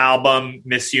Christmas album,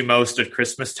 Miss You Most at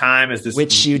Christmas Time, is this,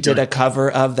 which you did a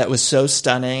cover of that was so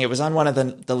stunning. It was on one of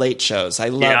the late shows. I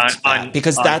loved that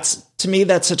because that's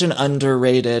such an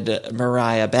underrated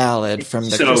Mariah ballad from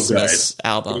the Christmas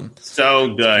album.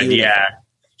 So good, beautiful. Yeah.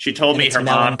 She told me her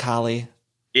melancholy.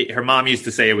 Her mom used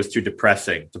to say it was too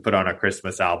depressing to put on a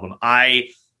Christmas album.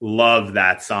 I love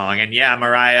that song, and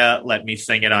Mariah let me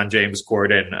sing it on James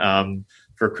Corden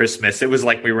for Christmas. It was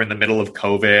like we were in the middle of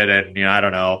COVID, and I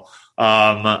don't know.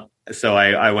 So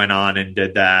I went on and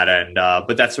did that, and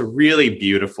but that's a really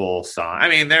beautiful song. I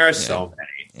mean, there are so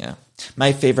many. Yeah,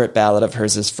 my favorite ballad of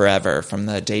hers is Forever from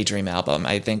the Daydream album.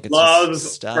 I think it's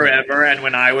Loves Forever. And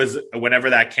whenever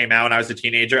that came out when I was a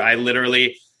teenager,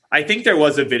 I think there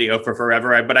was a video for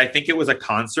Forever, but I think it was a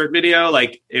concert video.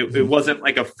 Like it wasn't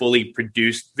like a fully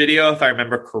produced video, if I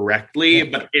remember correctly. Yeah.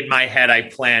 But in my head, I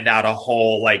planned out a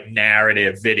whole like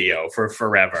narrative video for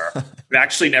Forever. I've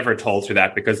actually never told her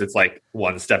that because it's like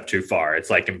one step too far. It's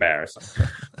like embarrassing.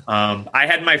 I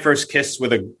had my first kiss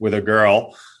with a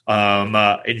girl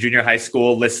in junior high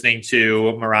school, listening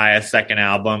to Mariah's second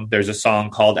album. There's a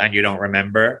song called And You Don't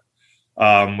Remember,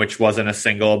 which wasn't a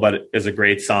single, but is a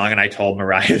great song. And I told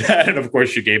Mariah that. And of course,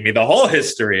 she gave me the whole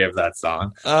history of that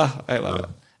song. Oh, I love it.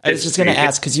 I was just going to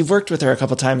ask, because you've worked with her a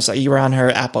couple times. You were on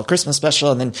her Apple Christmas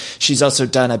special, and then she's also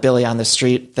done a Billy on the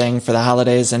Street thing for the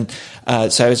holidays. And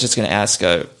so I was just going to ask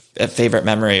a favorite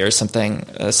memory or something,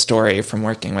 a story from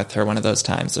working with her one of those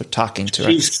times or talking to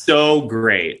her. She's so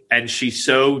great, and she's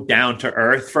so down to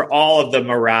earth for all of the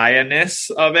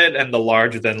Mariah-ness of it and the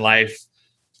larger than life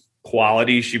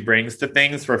quality she brings to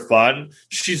things for fun.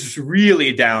 She's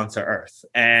really down to earth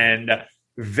and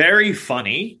very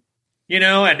funny,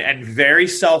 and very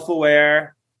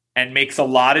self-aware, and makes a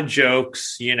lot of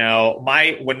jokes.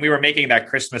 When we were making that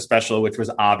Christmas special, which was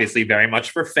obviously very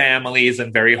much for families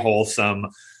and very wholesome,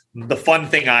 the fun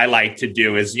thing I like to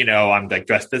do is, I'm like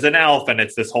dressed as an elf, and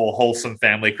it's this whole wholesome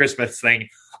family Christmas thing.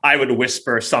 I would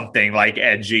whisper something like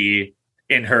edgy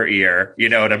in her ear,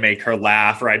 to make her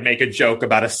laugh, or I'd make a joke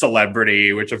about a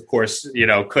celebrity, which of course,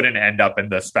 couldn't end up in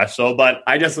the special, but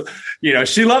I just,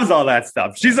 she loves all that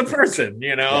stuff. She's a person,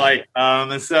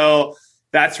 so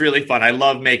that's really fun. I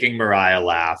love making Mariah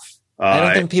laugh. I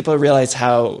don't think people realize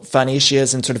how funny she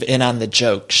is and sort of in on the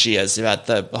joke she is about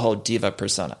the whole diva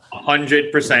persona.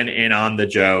 100% in on the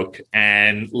joke,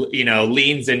 and,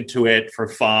 leans into it for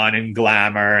fun and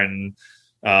glamour. And,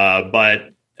 but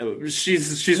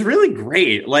she's really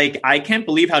great. Like, I can't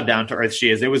believe how down to earth she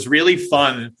is. It was really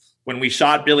fun when we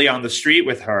shot Billy on the Street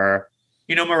with her.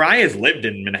 Mariah's lived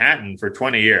in Manhattan for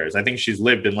 20 years. I think she's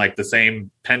lived in like the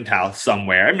same penthouse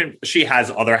somewhere. I mean, she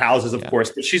has other houses, of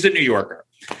course, but she's a New Yorker.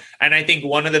 And I think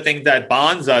one of the things that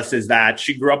bonds us is that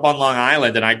she grew up on Long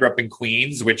Island and I grew up in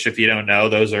Queens, which, if you don't know,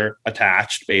 those are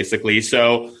attached basically.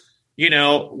 So,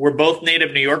 we're both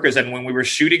native New Yorkers. And when we were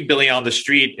shooting Billy on the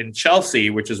Street in Chelsea,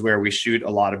 which is where we shoot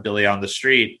a lot of Billy on the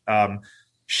Street,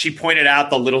 she pointed out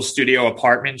the little studio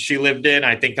apartment she lived in,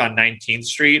 I think on 19th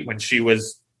Street when she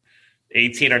was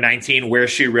 18 or 19, where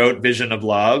she wrote Vision of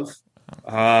Love.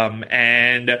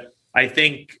 And I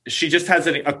think she just has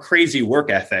a crazy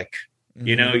work ethic.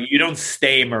 Mm-hmm. You don't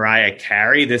stay Mariah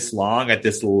Carey this long at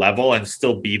this level and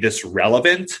still be this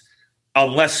relevant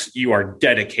unless you are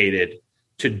dedicated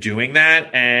to doing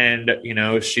that. And,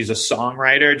 she's a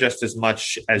songwriter just as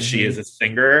much as she is a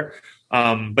singer.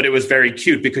 But it was very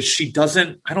cute because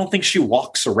I don't think she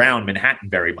walks around Manhattan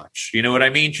very much. You know what I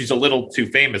mean? She's a little too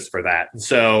famous for that. And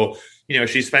so,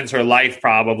 she spends her life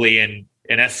probably in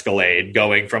an Escalade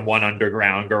going from one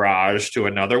underground garage to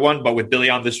another one. But with Billy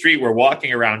on the Street, we're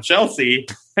walking around Chelsea,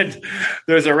 and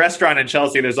there's a restaurant in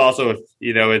Chelsea. There's also,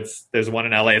 there's one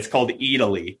in LA. It's called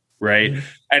Eataly, right? Mm-hmm.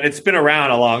 And it's been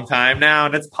around a long time now,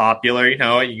 and it's popular. You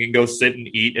can go sit and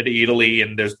eat at Eataly,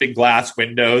 and there's big glass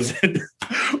windows. And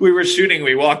we were shooting.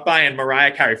 We walked by, and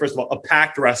Mariah Carey, first of all, a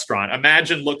packed restaurant.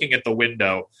 Imagine looking at the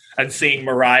window and seeing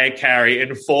Mariah Carey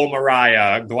in full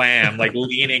Mariah glam, like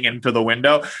leaning into the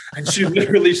window. And she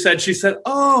literally said,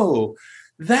 "Oh,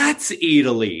 that's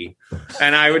Eataly."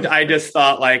 And I just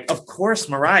thought, like, of course,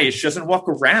 Mariah, she doesn't walk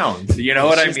around. You know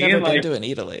what I mean? She's never been to an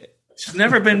Eataly. She's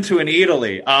never been to an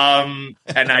Eataly.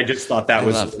 And I just thought that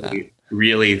was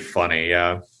really funny.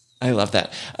 Yeah. I love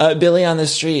that. Billy on the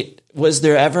Street, was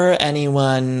there ever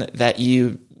anyone that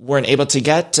you weren't able to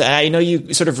get? I know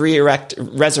you sort of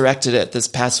resurrected it this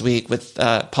past week with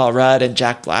Paul Rudd and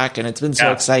Jack Black, and it's been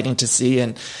so exciting to see.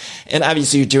 And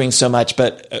obviously you're doing so much,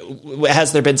 but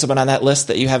has there been someone on that list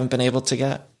that you haven't been able to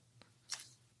get?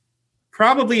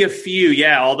 Probably a few,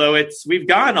 yeah. Although we've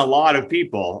gotten a lot of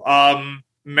people.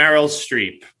 Meryl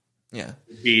Streep, would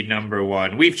be number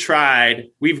one. We've tried.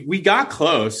 We got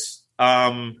close,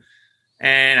 and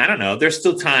I don't know. There's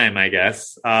still time, I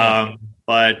guess.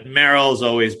 But Meryl's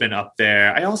always been up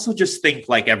there. I also just think,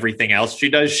 like everything else she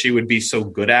does, she would be so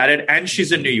good at it. And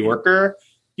she's a New Yorker.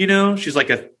 She's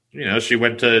like she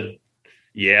went to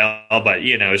Yale, but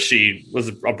she was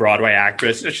a Broadway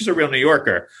actress. She's a real New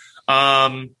Yorker.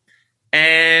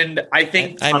 And I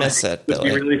think I miss it,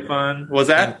 Billy. Would be really fun. Was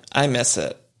that? I miss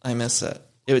it.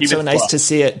 It was so nice to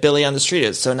see it. Billy on the Street. It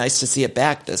was so nice to see it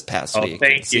back this past week.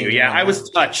 Thank you. Yeah, I was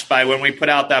touched by when we put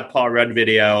out that Paul Rudd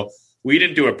video. We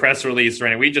didn't do a press release or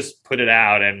anything. We just put it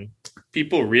out, and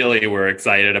people really were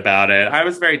excited about it. I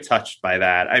was very touched by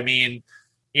that. I mean,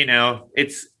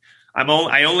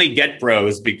 I only get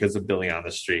bros because of Billy on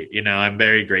the Street. I'm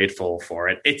very grateful for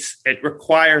it. It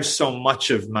requires so much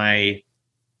of my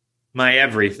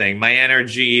everything, my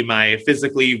energy, my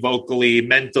physically, vocally,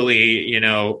 mentally,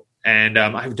 and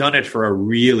I've done it for a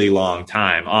really long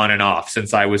time, on and off,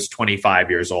 since I was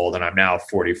 25 years old, and I'm now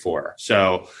 44.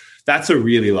 So that's a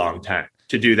really long time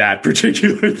to do that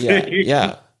particular thing.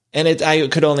 Yeah. And I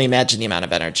could only imagine the amount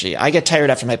of energy. I get tired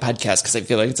after my podcast because I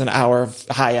feel like it's an hour of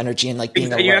high energy and like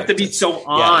being alert. You have to be so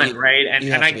on, right?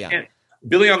 And I can't.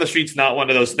 Billy on the Street's not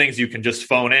one of those things you can just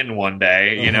phone in one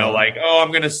day, like, oh, I'm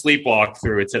going to sleepwalk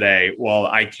through it today. Well,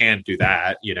 I can't do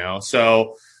that,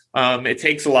 So it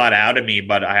takes a lot out of me,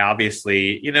 but I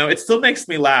obviously, it still makes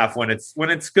me laugh when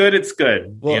it's good. It's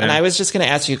good. Well, and I was just going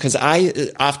to ask you, because I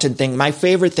often think my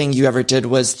favorite thing you ever did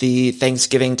was the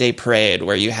Thanksgiving Day Parade,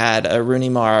 where you had a Rooney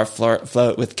Mara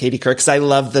float with Katie Couric. Because I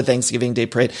love the Thanksgiving Day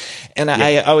Parade, and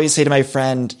I always say to my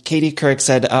friend, Katie Couric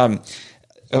said,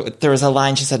 there was a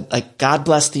line, she said, like, God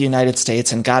bless the United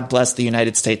States and God bless the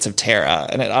United States of Tara.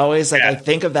 And it always, I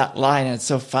think of that line, and it's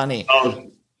so funny. Oh,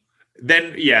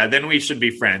 then we should be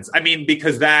friends. I mean,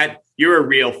 because you're a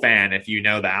real fan if you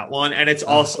know that one. And it's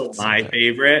also my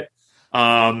favorite.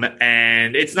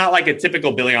 And it's not like a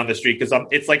typical Billy on the Street because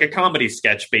it's like a comedy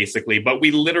sketch basically, but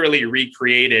we literally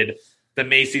recreated the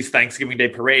Macy's Thanksgiving Day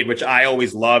Parade, which I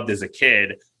always loved as a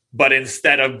kid. But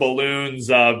instead of balloons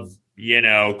of,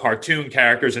 cartoon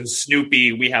characters and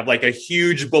Snoopy, we have like a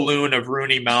huge balloon of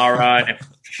Rooney Mara and a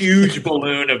huge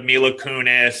balloon of Mila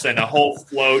Kunis and a whole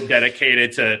float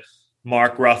dedicated to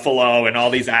Mark Ruffalo and all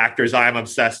these actors I'm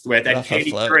obsessed with. And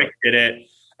Katie Couric did it.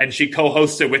 And she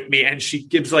co-hosts it with me, and she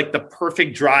gives like the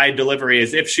perfect dry delivery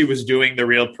as if she was doing the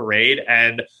real parade.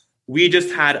 And we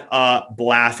just had a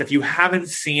blast. If you haven't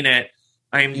seen it,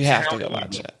 you have to go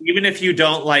watch it. Even if you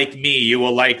don't like me, you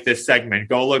will like this segment.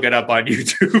 Go look it up on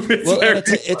YouTube.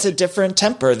 It's a different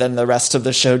temper than the rest of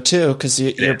the show too, because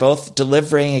you're both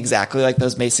delivering exactly like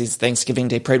those Macy's Thanksgiving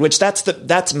Day Parade. Which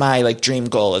that's my like dream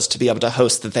goal, is to be able to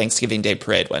host the Thanksgiving Day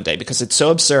Parade one day, because it's so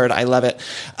absurd. I love it.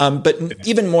 But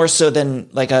even more so than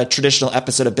like a traditional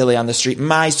episode of Billy on the Street,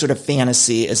 my sort of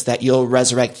fantasy is that you'll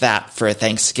resurrect that for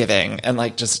Thanksgiving and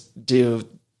like just do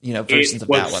versions of that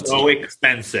one. It was so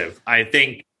expensive. I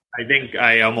think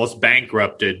I almost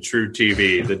bankrupted True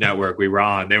TV, the network we were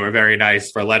on. They were very nice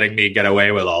for letting me get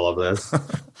away with all of this.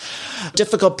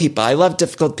 Difficult People. I love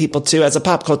Difficult People too. As a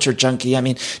pop culture junkie, I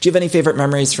mean, do you have any favorite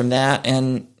memories from that?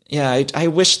 And yeah, I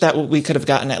wish that we could have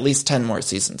gotten at least 10 more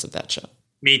seasons of that show.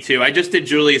 Me too. I just did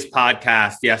Julie's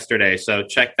podcast yesterday, so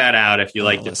check that out if you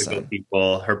like Difficult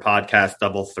People. Her podcast,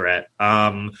 Double Threat.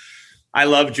 I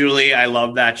love Julie. I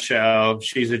love that show.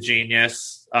 She's a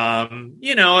genius.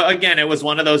 Again, it was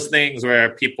one of those things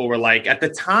where people were like, at the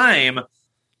time,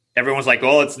 everyone's like,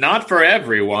 well, it's not for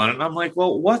everyone. And I'm like,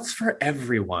 well, what's for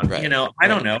everyone? Right. I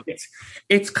don't know.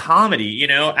 It's comedy.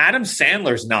 Adam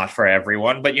Sandler's not for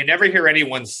everyone, but you never hear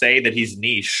anyone say that he's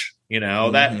niche,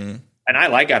 that. And I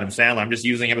like Adam Sandler. I'm just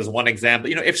using him as one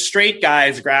example. If straight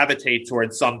guys gravitate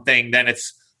towards something, then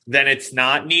it's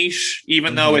not niche,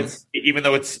 even though it's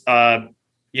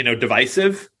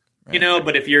divisive, right.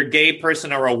 But if you're a gay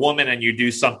person or a woman and you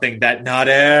do something that not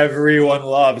everyone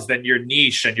loves, then you're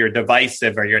niche and you're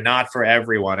divisive, or you're not for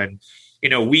everyone. And,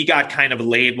 we got kind of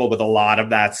labeled with a lot of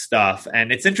that stuff.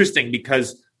 And it's interesting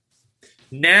because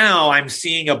now I'm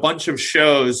seeing a bunch of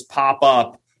shows pop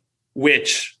up,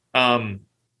 which,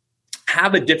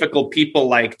 have a Difficult People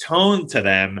like tone to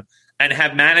them, and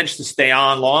have managed to stay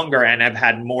on longer and have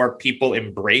had more people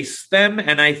embrace them.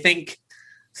 And I think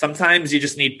sometimes you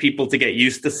just need people to get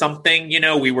used to something.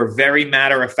 We were very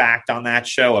matter of fact on that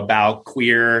show about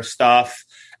queer stuff,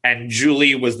 and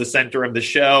Julie was the center of the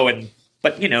show,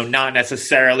 but not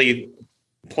necessarily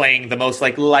playing the most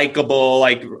like likable,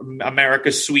 like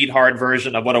America's sweetheart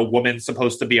version of what a woman's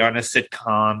supposed to be on a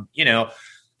sitcom,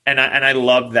 And I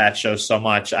love that show so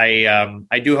much.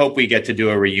 I do hope we get to do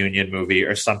a reunion movie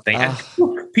or something. And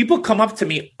people come up to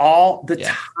me all the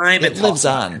time. It lives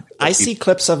on. I see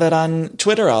clips of it on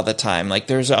Twitter all the time. Like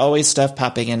there's always stuff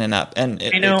popping in and up. And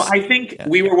I think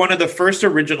we were one of the first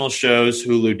original shows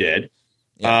Hulu did.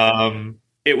 Yeah.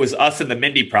 It was us and the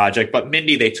Mindy Project, but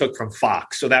Mindy they took from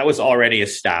Fox, so that was already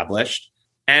established.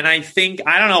 And I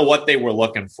don't know what they were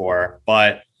looking for,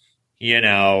 but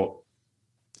it'll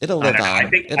live on. I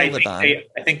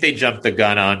think they jumped the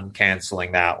gun on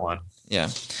canceling that one. Yeah.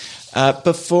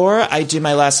 Before I do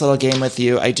my last little game with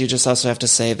you, I do just also have to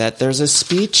say that there's a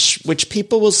speech which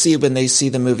people will see when they see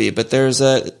the movie, but there's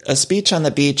a speech on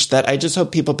the beach that I just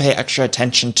hope people pay extra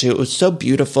attention to. It was so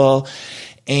beautiful.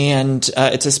 And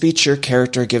it's a speech your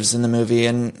character gives in the movie.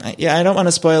 And I don't want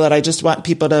to spoil it. I just want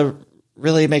people to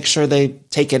really make sure they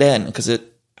take it in, because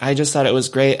I just thought it was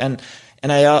great. And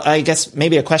I guess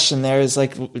maybe a question there is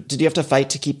like, did you have to fight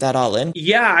to keep that all in?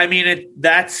 Yeah, I mean,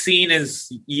 that scene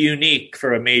is unique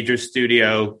for a major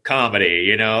studio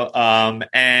comedy, and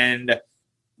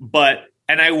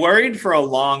I worried for a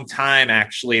long time,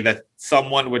 actually, that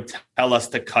someone would tell us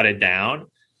to cut it down.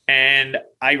 And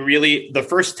the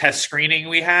first test screening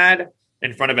we had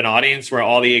in front of an audience where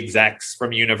all the execs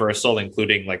from Universal,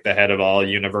 including like the head of all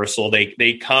Universal,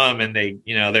 they come and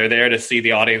they're there to see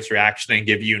the audience reaction and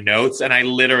give you notes. And I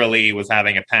literally was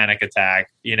having a panic attack,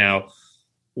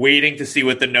 waiting to see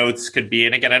what the notes could be.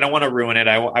 And again, I don't want to ruin it.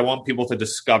 I want people to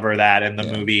discover that in the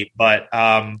movie. But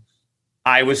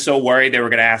I was so worried they were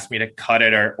going to ask me to cut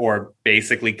it or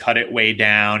basically cut it way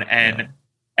down. And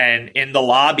in the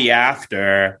lobby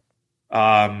after,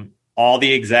 all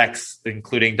the execs,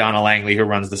 including Donna Langley, who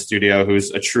runs the studio, who's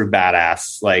a true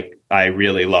badass. Like, I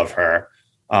really love her.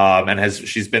 And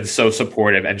she's been so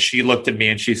supportive. And she looked at me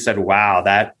and she said, wow,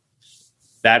 that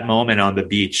moment on the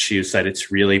beach, she said,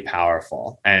 it's really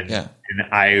powerful. And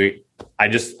I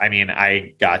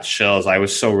got chills. I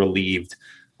was so relieved.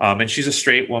 And she's a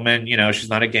straight woman, she's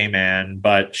not a gay man,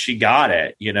 but she got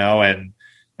it, and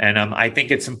I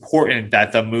think it's important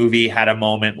that the movie had a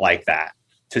moment like that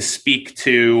to speak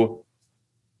to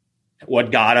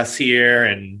what got us here,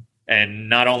 and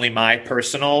not only my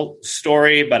personal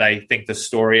story, but I think the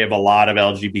story of a lot of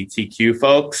LGBTQ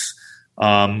folks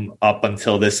up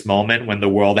until this moment when the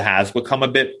world has become a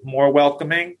bit more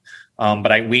welcoming.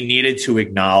 But we needed to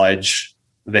acknowledge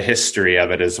the history of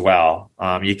it as well.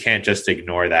 You can't just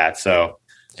ignore that. So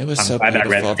it was so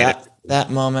beautiful.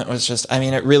 That moment was just,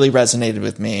 it really resonated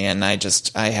with me, and I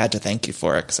had to thank you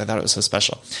for it because I thought it was so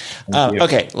special.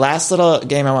 Okay, last little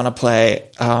game I want to play.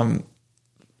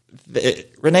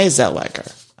 Renee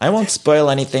Zellweger. I won't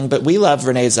spoil anything, but we love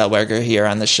Renee Zellweger here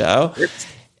on the show.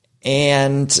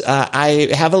 And I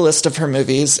have a list of her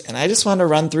movies, and I just want to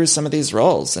run through some of these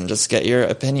roles and just get your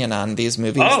opinion on these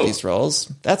movies, these roles.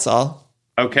 That's all.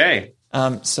 Okay.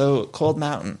 So Cold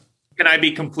Mountain. Can I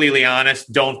be completely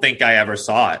honest? Don't think I ever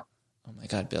saw it. Oh my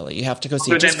God, Billy, you have to go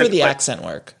see it just for the accent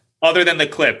work. Other than the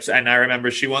clips, and I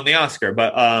remember she won the Oscar,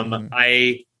 but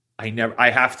I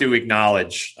have to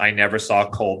acknowledge I never saw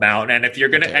Cold Mountain. And if you're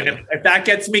gonna, and if that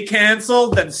gets me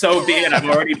canceled, then so be it. I've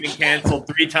already been canceled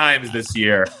 3 times this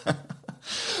year.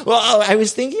 Well, I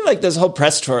was thinking like this whole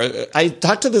press tour. I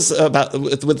talked to this about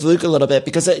with Luke a little bit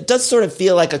because it does sort of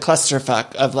feel like a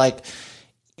clusterfuck of like,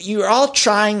 you're all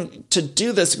trying to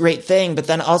do this great thing, but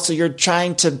then also you're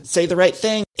trying to say the right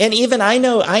thing. And even I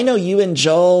know you and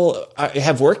Joel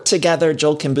have worked together,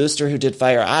 Joel Kim Booster, who did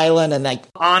Fire Island. And like,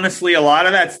 honestly, a lot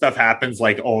of that stuff happens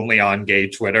like only on gay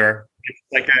Twitter.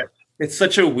 It's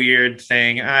such a weird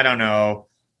thing. I don't know.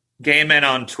 Gay men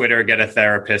on Twitter get a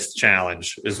therapist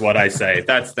challenge is what I say.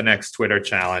 That's the next Twitter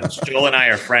challenge. Joel and I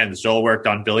are friends. Joel worked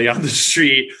on Billy on the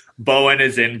Street. Bowen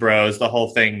is in Bros. The whole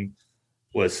thing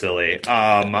was silly.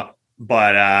 But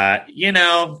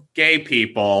gay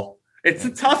people, it's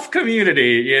a tough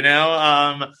community,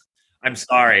 I'm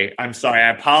sorry. I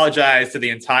apologize to the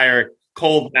entire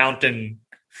Cold Mountain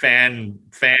fan,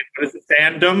 what is it,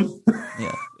 fandom?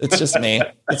 Yeah, it's just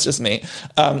me.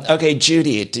 Okay,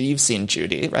 Judy. You've seen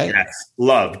Judy, right? Yes,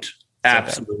 loved.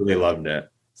 Absolutely loved it.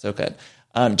 So good.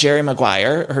 Jerry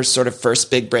Maguire, her sort of first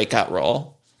big breakout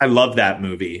role. I love that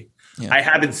movie. Yeah. I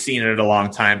haven't seen it in a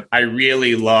long time. I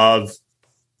really love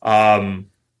the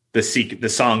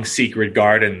song Secret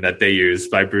Garden that they used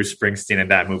by Bruce Springsteen in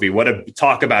that movie.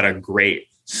 Talk about a great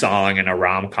song in a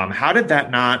rom-com. Did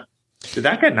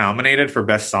that get nominated for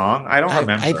Best Song? I don't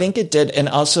remember. I think it did. And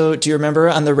also, do you remember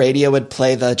on the radio would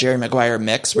play the Jerry Maguire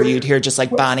mix where you'd hear just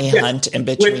like Bonnie Hunt in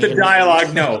between? With the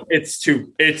dialogue, no, it's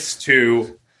too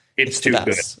good. It's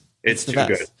too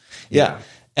good. Yeah.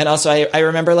 And also, I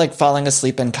remember like falling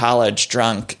asleep in college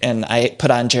drunk, and I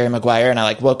put on Jerry Maguire, and I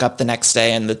like woke up the next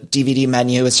day, and the DVD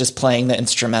menu is just playing the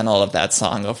instrumental of that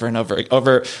song over and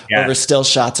over still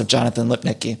shots of Jonathan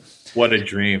Lipnicki. What a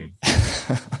dream!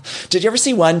 Did you ever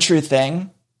see One True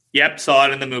Thing? Yep, saw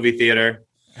it in the movie theater.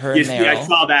 I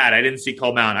saw that. I didn't see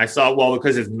Cold Mountain. I saw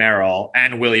because it's Meryl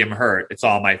and William Hurt. It's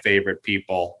all my favorite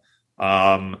people.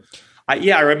 I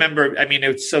remember.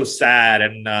 It's so sad,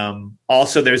 and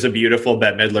also there's a beautiful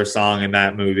Bette Midler song in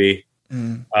that movie,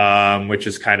 which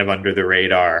is kind of under the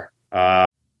radar.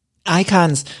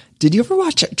 Icons. Did you ever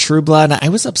watch True Blood? I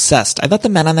was obsessed. I thought the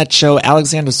men on that show,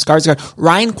 Alexander Skarsgård,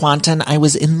 Ryan Kwanten, I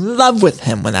was in love with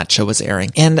him when that show was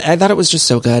airing. And I thought it was just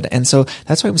so good. And so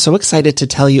that's why I'm so excited to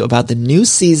tell you about the new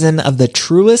season of the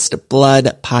Truest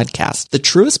Blood podcast. The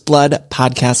Truest Blood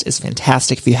podcast is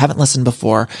fantastic. If you haven't listened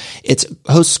before, it's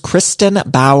hosts Kristen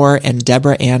Bauer and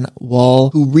Deborah Ann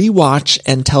Woll, who rewatch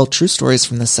and tell true stories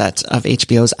from the set of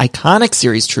HBO's iconic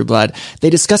series True Blood. They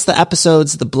discuss the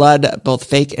episodes, the blood, both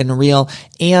fake and real,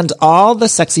 and all the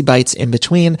sexy bites in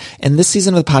between. And this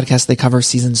season of the podcast, they cover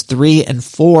seasons 3 and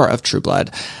 4 of True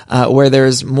Blood, where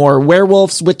there's more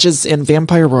werewolves, witches, and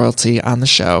vampire royalty on the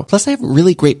show. Plus, they have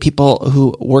really great people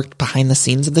who worked behind the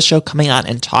scenes of the show coming on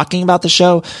and talking about the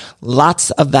show.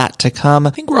 Lots of that to come.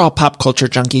 I think we're all pop culture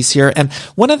junkies here. And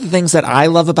one of the things that I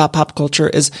love about pop culture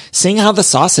is seeing how the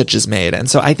sausage is made. And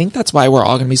so I think that's why we're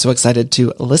all going to be so excited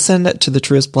to listen to the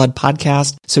Truest Blood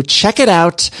podcast. So check it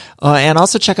out. And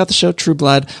also check out the show True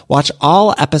Blood. Watch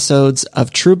all episodes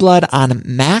of True Blood on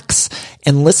Max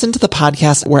and listen to the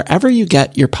podcast wherever you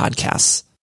get your podcasts.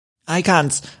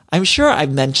 Icons, I'm sure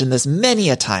I've mentioned this many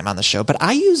a time on the show, but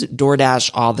I use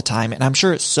DoorDash all the time, and I'm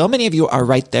sure so many of you are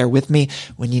right there with me.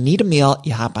 When you need a meal,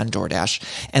 you hop on DoorDash.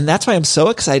 And that's why I'm so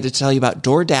excited to tell you about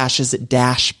DoorDash's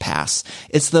Dash Pass.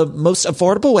 It's the most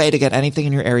affordable way to get anything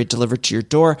in your area delivered to your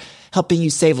door, helping you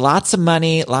save lots of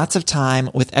money, lots of time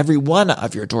with every one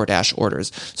of your DoorDash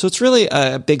orders. So it's really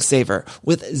a big saver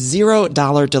with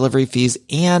 $0 delivery fees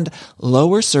and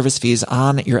lower service fees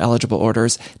on your eligible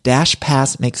orders. Dash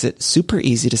Pass makes it super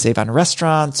easy to save on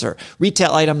restaurants or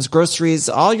retail items, groceries,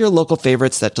 all your local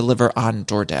favorites that deliver on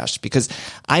DoorDash. Because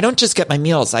I don't just get my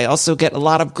meals, I also get a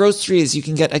lot of groceries. You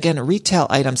can get, again, retail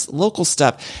items, local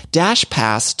stuff. Dash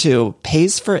Pass, too,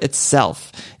 pays for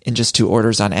itself in just 2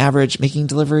 orders on average, making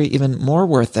delivery even more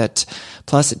worth it.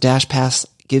 Plus, Dash Pass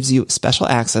gives you special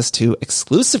access to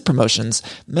exclusive promotions,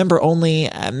 member-only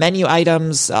menu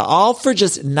items, all for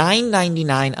just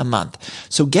 $9.99 a month.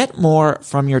 So get more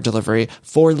from your delivery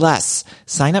for less.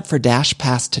 Sign up for Dash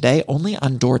Pass today only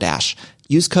on DoorDash.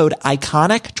 Use code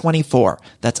ICONIC24.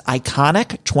 That's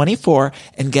ICONIC24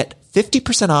 and get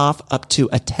 50% off up to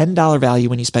a $10 value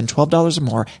when you spend $12 or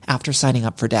more after signing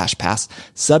up for Dash Pass.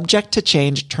 Subject to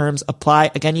change. Terms apply.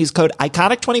 Again, use code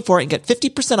ICONIC24 and get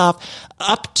 50% off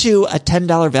up to a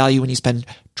 $10 value when you spend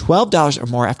 $12 or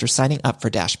more after signing up for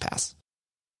Dash Pass.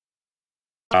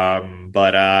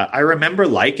 But I remember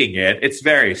liking it. It's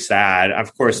very sad.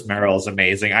 Of course, Meryl's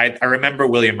amazing. I remember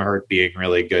William Hurt being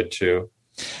really good too.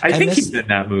 I think he's in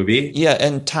that movie. Yeah,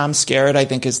 and Tom Skerritt, I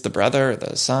think, is the brother or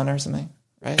the son or something.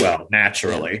 Right. Well,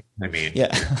 naturally. Yeah. I mean,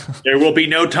 there will be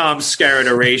no Tom Skerritt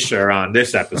erasure on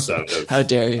this episode. How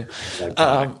dare you?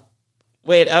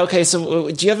 Wait, okay. So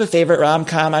do you have a favorite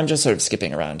rom-com? I'm just sort of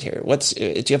skipping around here. Do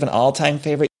you have an all-time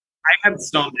favorite? I have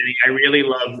so many.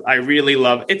 I really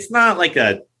love. It's not like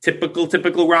a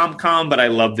typical rom-com, but I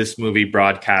love this movie,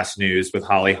 Broadcast News, with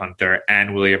Holly Hunter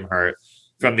and William Hurt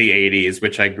from the 80s,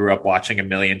 which I grew up watching a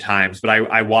million times. But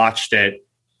I watched it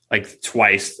like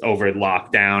twice over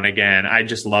lockdown again. I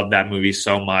just love that movie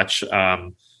so much.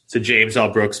 It's a James L.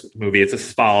 Brooks movie. It's a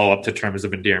follow-up to Terms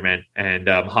of Endearment. And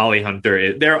Holly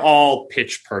Hunter, they're all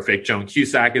pitch perfect. Joan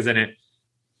Cusack is in it.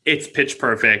 It's pitch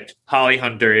perfect. Holly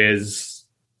Hunter is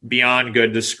beyond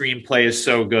good. The screenplay is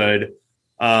so good.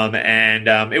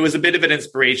 And it was a bit of an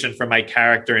inspiration for my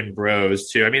character in Bros,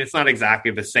 too. I mean, it's not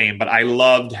exactly the same, but I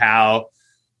loved how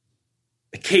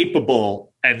capable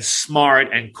and smart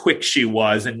and quick she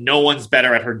was, and no one's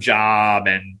better at her job,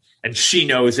 and she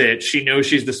knows it. She knows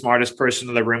she's the smartest person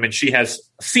in the room, and she has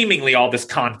seemingly all this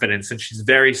confidence, and she's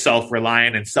very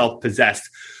self-reliant and self-possessed.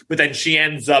 But then she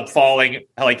ends up falling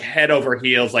like head over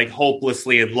heels, like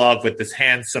hopelessly in love with this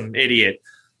handsome idiot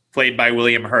played by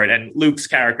William Hurt. And Luke's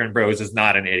character in Bros is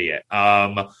not an idiot.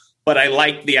 But I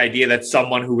like the idea that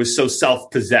someone who was so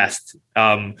self-possessed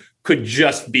could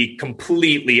just be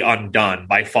completely undone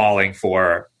by falling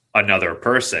for another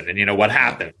person. And you know what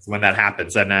happens when that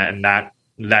happens. And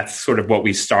that's sort of what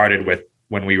we started with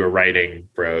when we were writing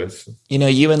Bros. You know,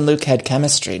 you and Luke had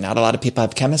chemistry. Not a lot of people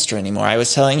have chemistry anymore. I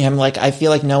was telling him, like, I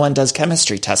feel like no one does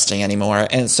chemistry testing anymore.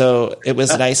 And so it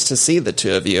was nice to see the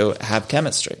two of you have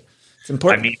chemistry. It's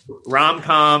important. I mean,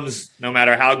 rom-coms, no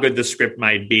matter how good the script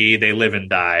might be, they live and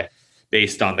die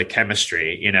based on the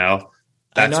chemistry, you know?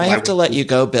 I know I have to let you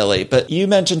go, Billy, but you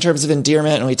mentioned Terms of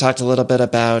Endearment, and we talked a little bit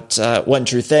about One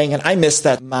True Thing, and I missed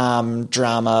that mom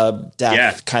drama,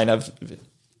 death kind of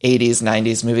 80s,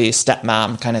 90s movie,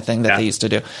 stepmom kind of thing that they used to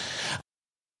do.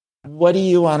 What do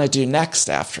you want to do next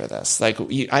after this? Like,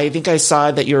 I think I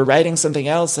saw that you were writing something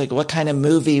else. Like, what kind of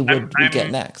movie would we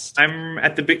get next? I'm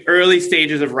at the early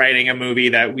stages of writing a movie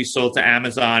that we sold to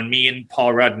Amazon. Me and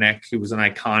Paul Rudnick, who was an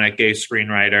iconic gay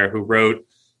screenwriter who wrote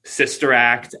Sister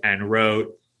Act and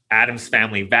wrote Addams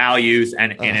Family Values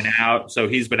and In and Out. So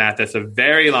he's been at this a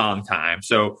very long time.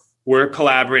 So we're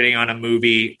collaborating on a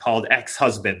movie called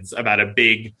Ex-Husbands about a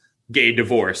big gay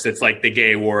divorce. It's like the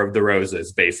gay war of the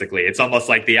roses, basically. It's almost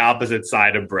like the opposite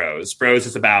side of Bros. Bros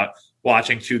is about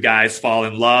watching two guys fall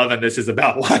in love, and this is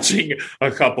about watching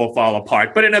a couple fall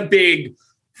apart, but in a big,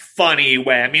 funny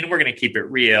way. I mean, we're going to keep it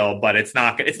real, but it's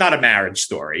not a marriage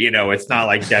story. You know, it's not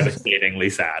like devastatingly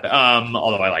sad.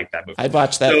 Although I like that movie. I'd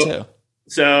watch that too.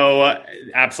 So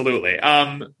absolutely.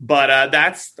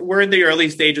 But we're in the early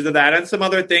stages of that, and some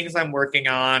other things I'm working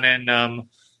on. And,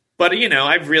 but you know,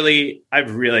 I've really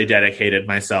dedicated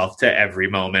myself to every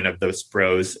moment of those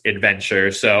Bros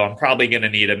adventure. So I'm probably going to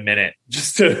need a minute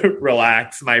just to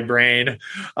relax my brain.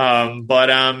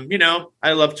 You know,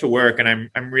 I love to work, and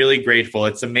I'm really grateful.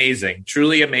 It's amazing,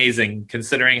 truly amazing,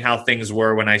 considering how things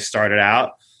were when I started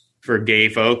out for gay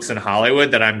folks in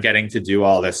Hollywood, that I'm getting to do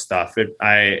all this stuff.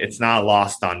 It's not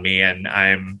lost on me, and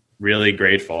I'm really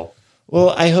grateful. Well,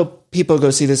 I hope people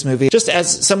go see this movie. Just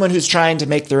as someone who's trying to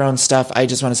make their own stuff, I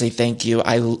just want to say thank you.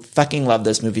 I fucking love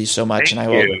this movie so much, and I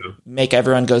will make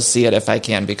everyone go see it if I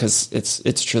can, because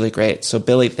it's truly great. So,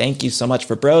 Billy, thank you so much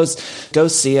for Bros. Go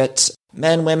see it.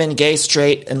 Men, women, gay,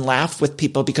 straight, and laugh with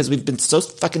people, because we've been so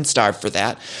fucking starved for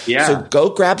that. Yeah. So go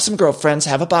grab some girlfriends,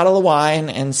 have a bottle of wine,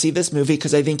 and see this movie,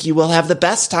 because I think you will have the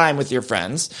best time with your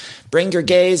friends. Bring your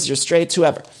gays, your straights,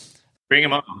 whoever. Bring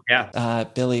them on. Yeah.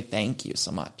 Billy, thank you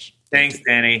so much. Thanks,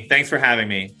 Danny. Thanks for having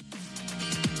me.